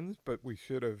this ends, but we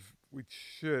should have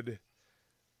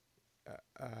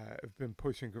been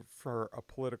pushing for a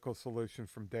political solution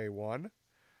from day one.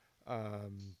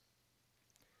 Um,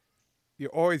 you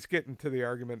always get into the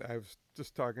argument. I was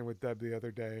just talking with Deb the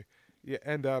other day. You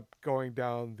end up going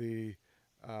down the,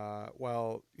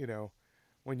 well,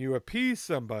 when you appease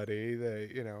somebody,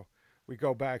 we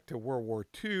go back to World War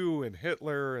II and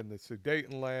Hitler and the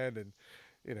Sudetenland and,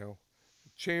 you know,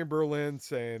 Chamberlain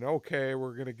saying, okay,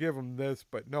 we're going to give them this,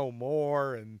 but no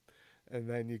more. And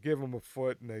then you give them a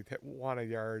foot and they want a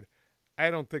yard.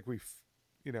 I don't think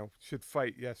should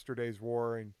fight yesterday's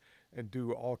war and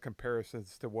do all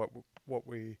comparisons to what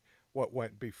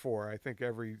went before. I think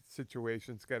every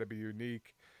situation's got to be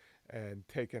unique and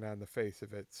taken on the face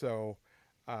of it. So,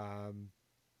 um,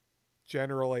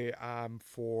 generally, I'm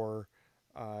for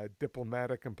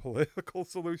diplomatic and political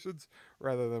solutions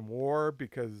rather than war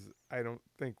because I don't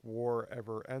think war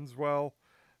ever ends well,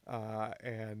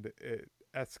 and it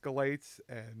escalates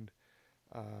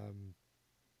um,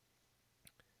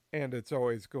 and it's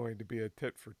always going to be a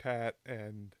tit for tat.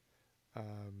 And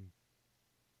um,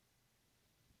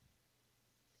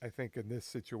 I think in this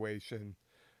situation,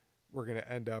 we're going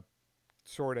to end up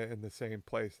sort of in the same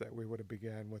place that we would have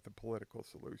began with a political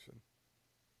solution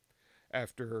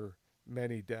after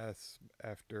many deaths,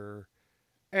 after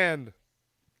and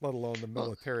let alone the Well,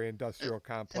 military industrial and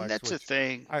complex, that's the which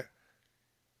thing. I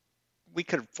We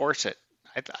could force it.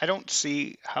 I don't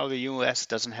see how the U.S.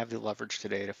 doesn't have the leverage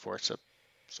today to force a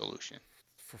solution.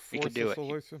 for We could force a do it.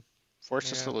 solution.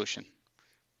 Force a Yeah. solution.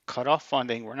 Cut off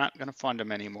funding. We're not going to fund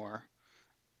them anymore.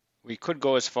 We could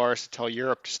go as far as to tell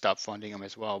Europe to stop funding them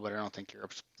as well, but I don't think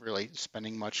Europe's really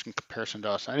spending much in comparison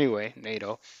to us anyway,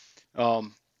 NATO.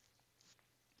 Um,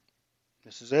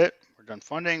 this is it. We're done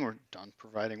funding. We're done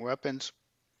providing weapons.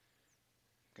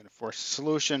 Going to force a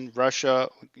solution. Russia,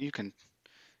 you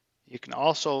can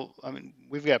also. I mean,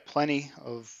 we've got plenty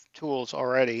of tools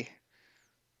already.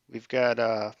 We've got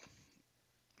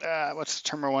what's the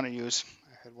term I want to use?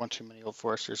 I had one too many old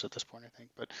Foresters at this point, I think.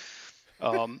 But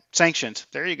sanctions.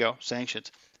 There you go,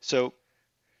 sanctions. So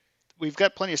we've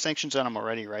got plenty of sanctions on them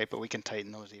already, right? But we can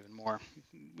tighten those even more.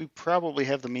 We probably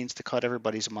have the means to cut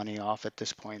everybody's money off at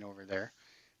this point over there.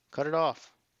 Cut it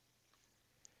off.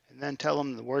 And then tell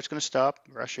them the war's going to stop.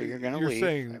 Russia, you're going to You're leave.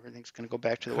 saying Everything's going to go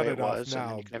back to the cut way it it off was, and then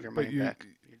you now, can have your but money back.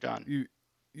 You're done. you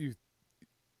you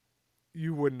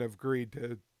you wouldn't have agreed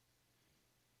to.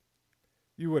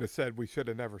 You would have said we should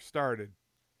have never started,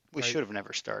 We right? should have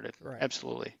never started. Right.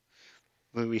 Absolutely.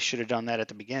 We should have done that at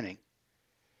the beginning.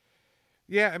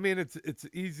 Yeah, I mean it's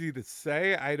easy to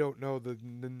say. I don't know the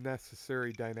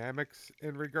necessary dynamics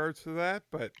in regards to that,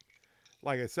 but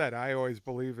like I said, I always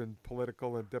believe in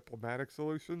political and diplomatic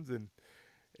solutions, and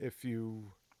if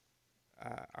you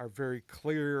are very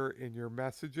clear in your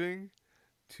messaging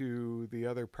to the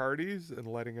other parties and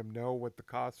letting them know what the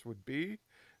costs would be,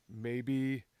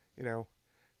 maybe you know,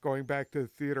 going back to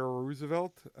Theodore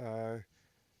Roosevelt,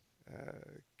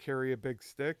 carry a big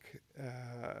stick,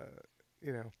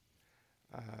 you know,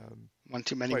 um, One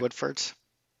too many but Woodfords.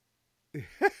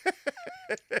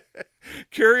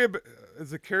 carry a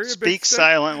is it carry a big Speak stick?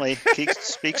 silently.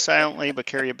 Speak silently, but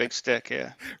carry a big stick.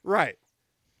 Yeah. Right.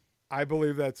 I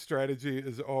believe that strategy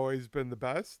has always been the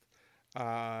best.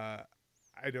 Uh,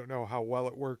 I don't know how well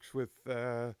it works with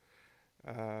Vladimir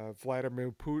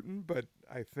Putin, but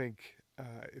I think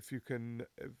if you can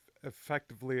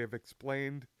effectively have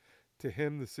explained to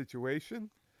him the situation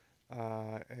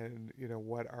and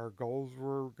what our goals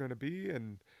were going to be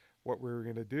and what we were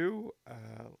going to do,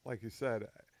 like you said,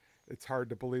 it's hard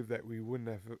to believe that we wouldn't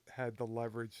have had the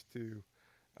leverage to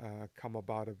come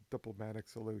about a diplomatic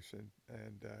solution.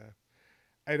 And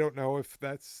I don't know if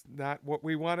that's not what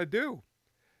we want to do.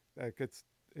 That gets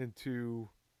into,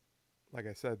 like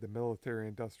I said, the military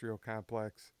industrial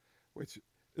complex, which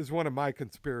is one of my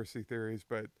conspiracy theories,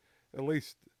 but at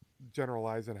least General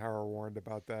Eisenhower warned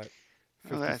about that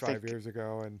Well, I 55 think years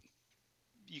ago. And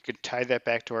you could tie that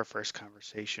back to our first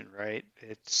conversation, right?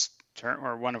 It's term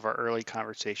or one of our early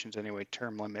conversations anyway.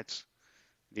 Term limits.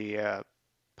 The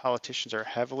politicians are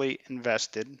heavily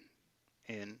invested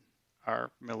in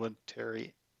our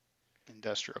military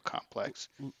industrial complex.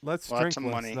 let's Lots drink of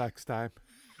less money. next time.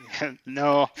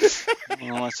 No,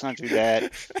 well, let's not do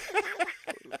that.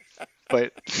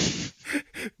 But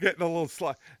Getting a little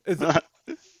sly.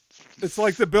 It's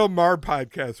like the Bill Maher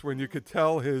podcast when you could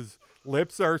tell his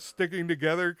lips are sticking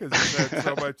together because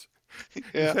he's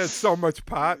yeah, had so much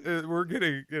pot. We're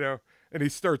getting, and he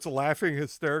starts laughing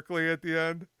hysterically at the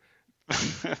end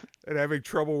and having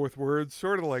trouble with words,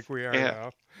 sort of like we are yeah,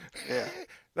 now. yeah.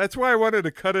 That's why I wanted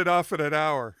to cut it off in an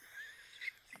hour.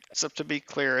 So to be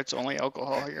clear, it's only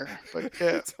alcohol here. But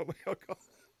yeah, It's only alcohol.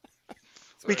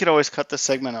 we Sorry. could always cut the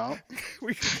segment out.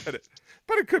 We can cut it.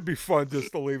 But it could be fun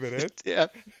just to leave it in. Yeah,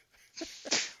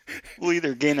 we'll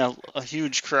either gain a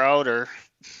huge crowd or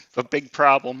a big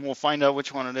problem. We'll find out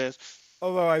which one it is.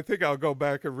 Although I think I'll go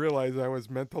back and realize I was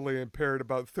mentally impaired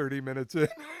about 30 minutes in.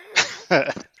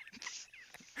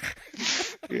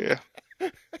 Yeah,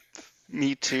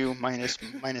 me too. Minus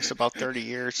about 30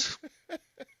 years.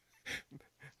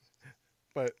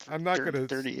 But I'm not 30, gonna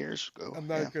 30 years ago. I'm Yeah.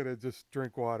 not gonna just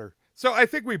drink water. So I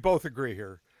think we both agree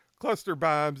here. Cluster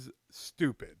bombs,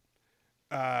 stupid.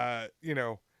 You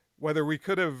know, whether we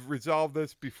could have resolved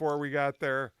this before we got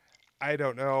there, I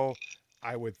don't know.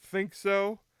 I would think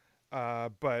so.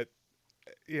 But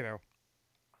you know,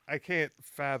 I can't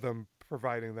fathom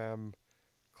providing them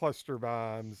cluster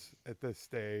bombs at this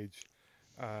stage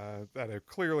that are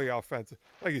clearly offensive.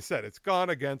 Like you said, it's gone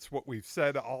against what we've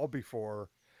said all before.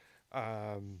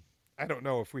 Um, I don't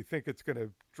know if we think it's going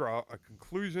to draw a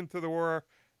conclusion to the war.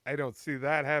 I don't see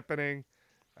that happening.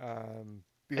 Um,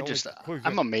 the I only just, conclusion,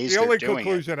 I'm the amazed they're only doing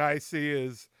it. conclusion I see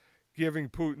is giving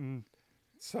Putin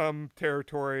some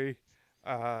territory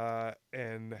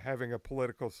and having a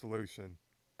political solution.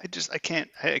 I can't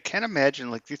imagine.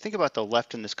 Like, if you think about the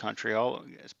left in this country,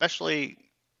 especially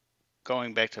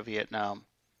going back to Vietnam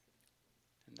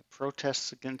and the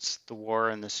protests against the war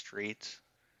in the streets,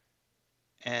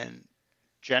 and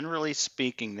generally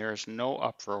speaking, there is no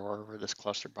uproar over this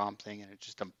cluster bomb thing, and it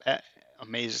just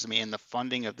amazes me. And the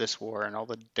funding of this war and all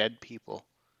the dead people.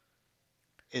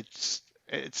 It's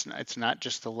not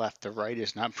just the left. The right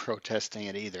is not protesting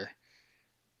it either.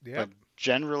 But Yep.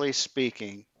 generally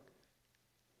speaking,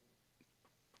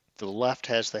 the left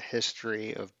has the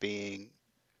history of being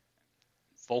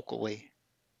vocally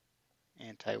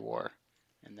anti-war,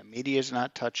 and the media is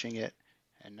not touching it.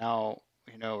 And now,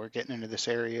 we're getting into this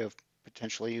area of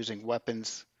potentially using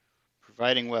weapons,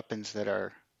 providing weapons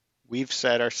that we've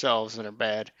said ourselves that are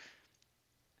bad.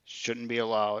 shouldn't be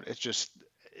allowed.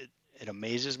 It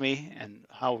amazes me and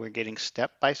how we're getting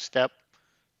step by step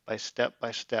by step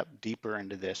by step deeper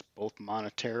into this, both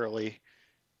monetarily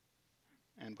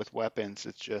and with weapons.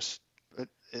 It's just it,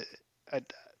 I,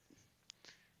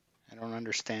 I don't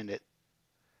understand it.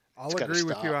 It's I'll got to agree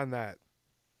with you stop. on that.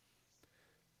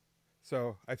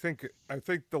 So I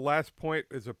think the last point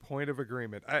is a point of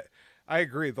agreement. I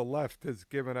agree. The left has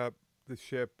given up the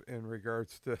ship in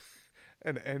regards to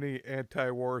and any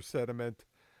anti-war sentiment,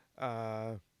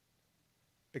 uh,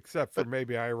 except for But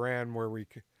maybe Iran, where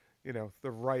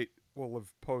the right will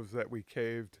have posed that we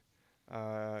caved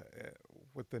uh,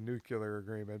 with the nuclear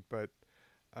agreement. But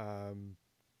um,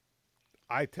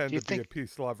 I do tend you to be think a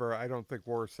peace lover. I don't think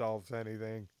war solves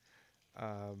anything.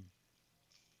 Um,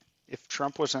 if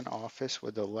Trump was in office,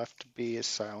 would the left be as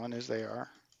silent as they are?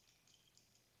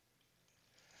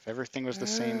 If everything was the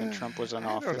same and Trump was in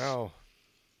I don't office, know.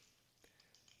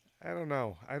 I don't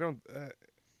know. I don't.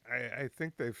 I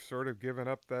think they've sort of given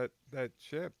up that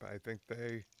ship.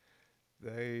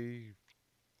 They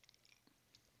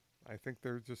I think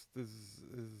they're just as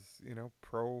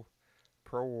pro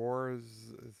war as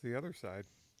the other side.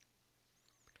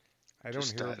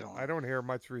 just I I don't. don't hear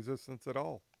much resistance at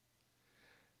all.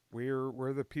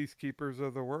 We're the peacekeepers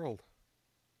of the world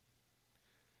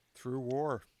through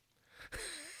war.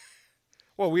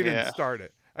 Well, we didn't Yeah, start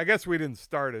it. I guess we didn't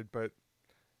start it, but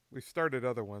we started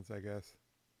other ones. I guess.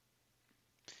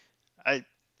 I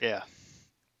yeah,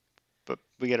 but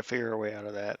we got to figure a way out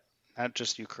of that. Not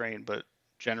just Ukraine, but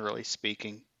generally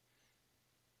speaking,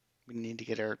 we need to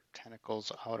get our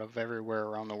tentacles out of everywhere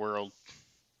around the world.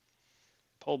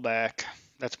 Pull back.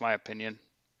 That's my opinion.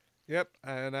 Yep,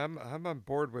 and I'm on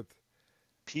board with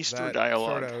Peace through that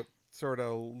dialogue. sort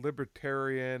of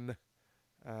libertarian,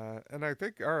 and I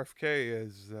think RFK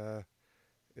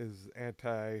is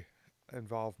anti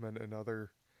involvement in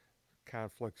other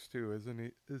conflicts too, isn't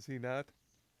he? Is he not?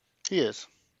 He is.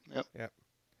 Yep. Yeah,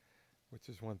 which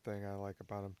is one thing I like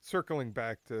about him. Circling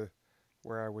back to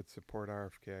where I would support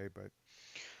RFK, but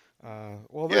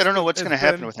well, Yeah, I don't know what's going to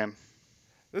happen with him.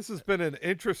 this has been an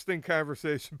interesting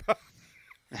conversation.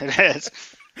 It is.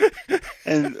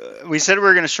 And we said we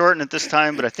were going to shorten it this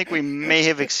time, but I think we may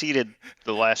have exceeded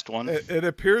the last one. It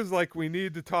appears like we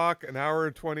need to talk an hour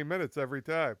and 20 minutes every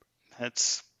time,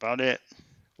 That's about it.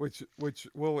 which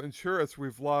will ensure us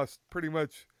we've lost pretty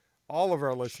much all of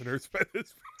our listeners by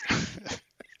this.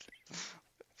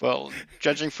 Well,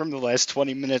 judging from the last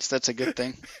 20 minutes, that's a good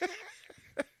thing.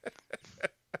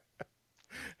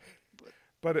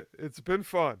 But it's been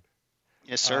fun.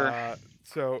 Yes, sir. Uh,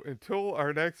 so until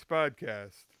our next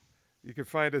podcast, you can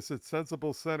find us at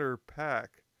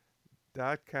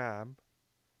sensiblecenterpack.com.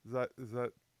 Is that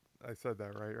I said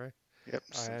that right? Yep,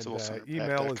 And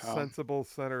email is sensiblecenterpack.com.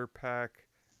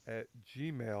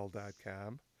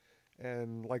 sensiblecenterpack@gmail.com.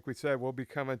 And like we said, we'll be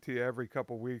coming to you every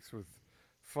couple weeks with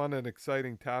fun and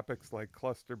exciting topics like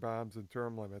cluster bombs and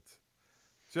term limits.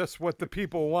 Just what the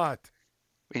people want.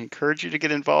 We encourage you to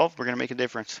get involved. We're going to make a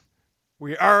difference.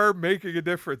 We are making a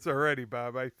difference already,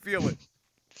 Bob. I feel it.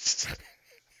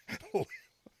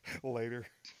 Later.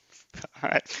 All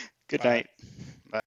right. Good Bye. night.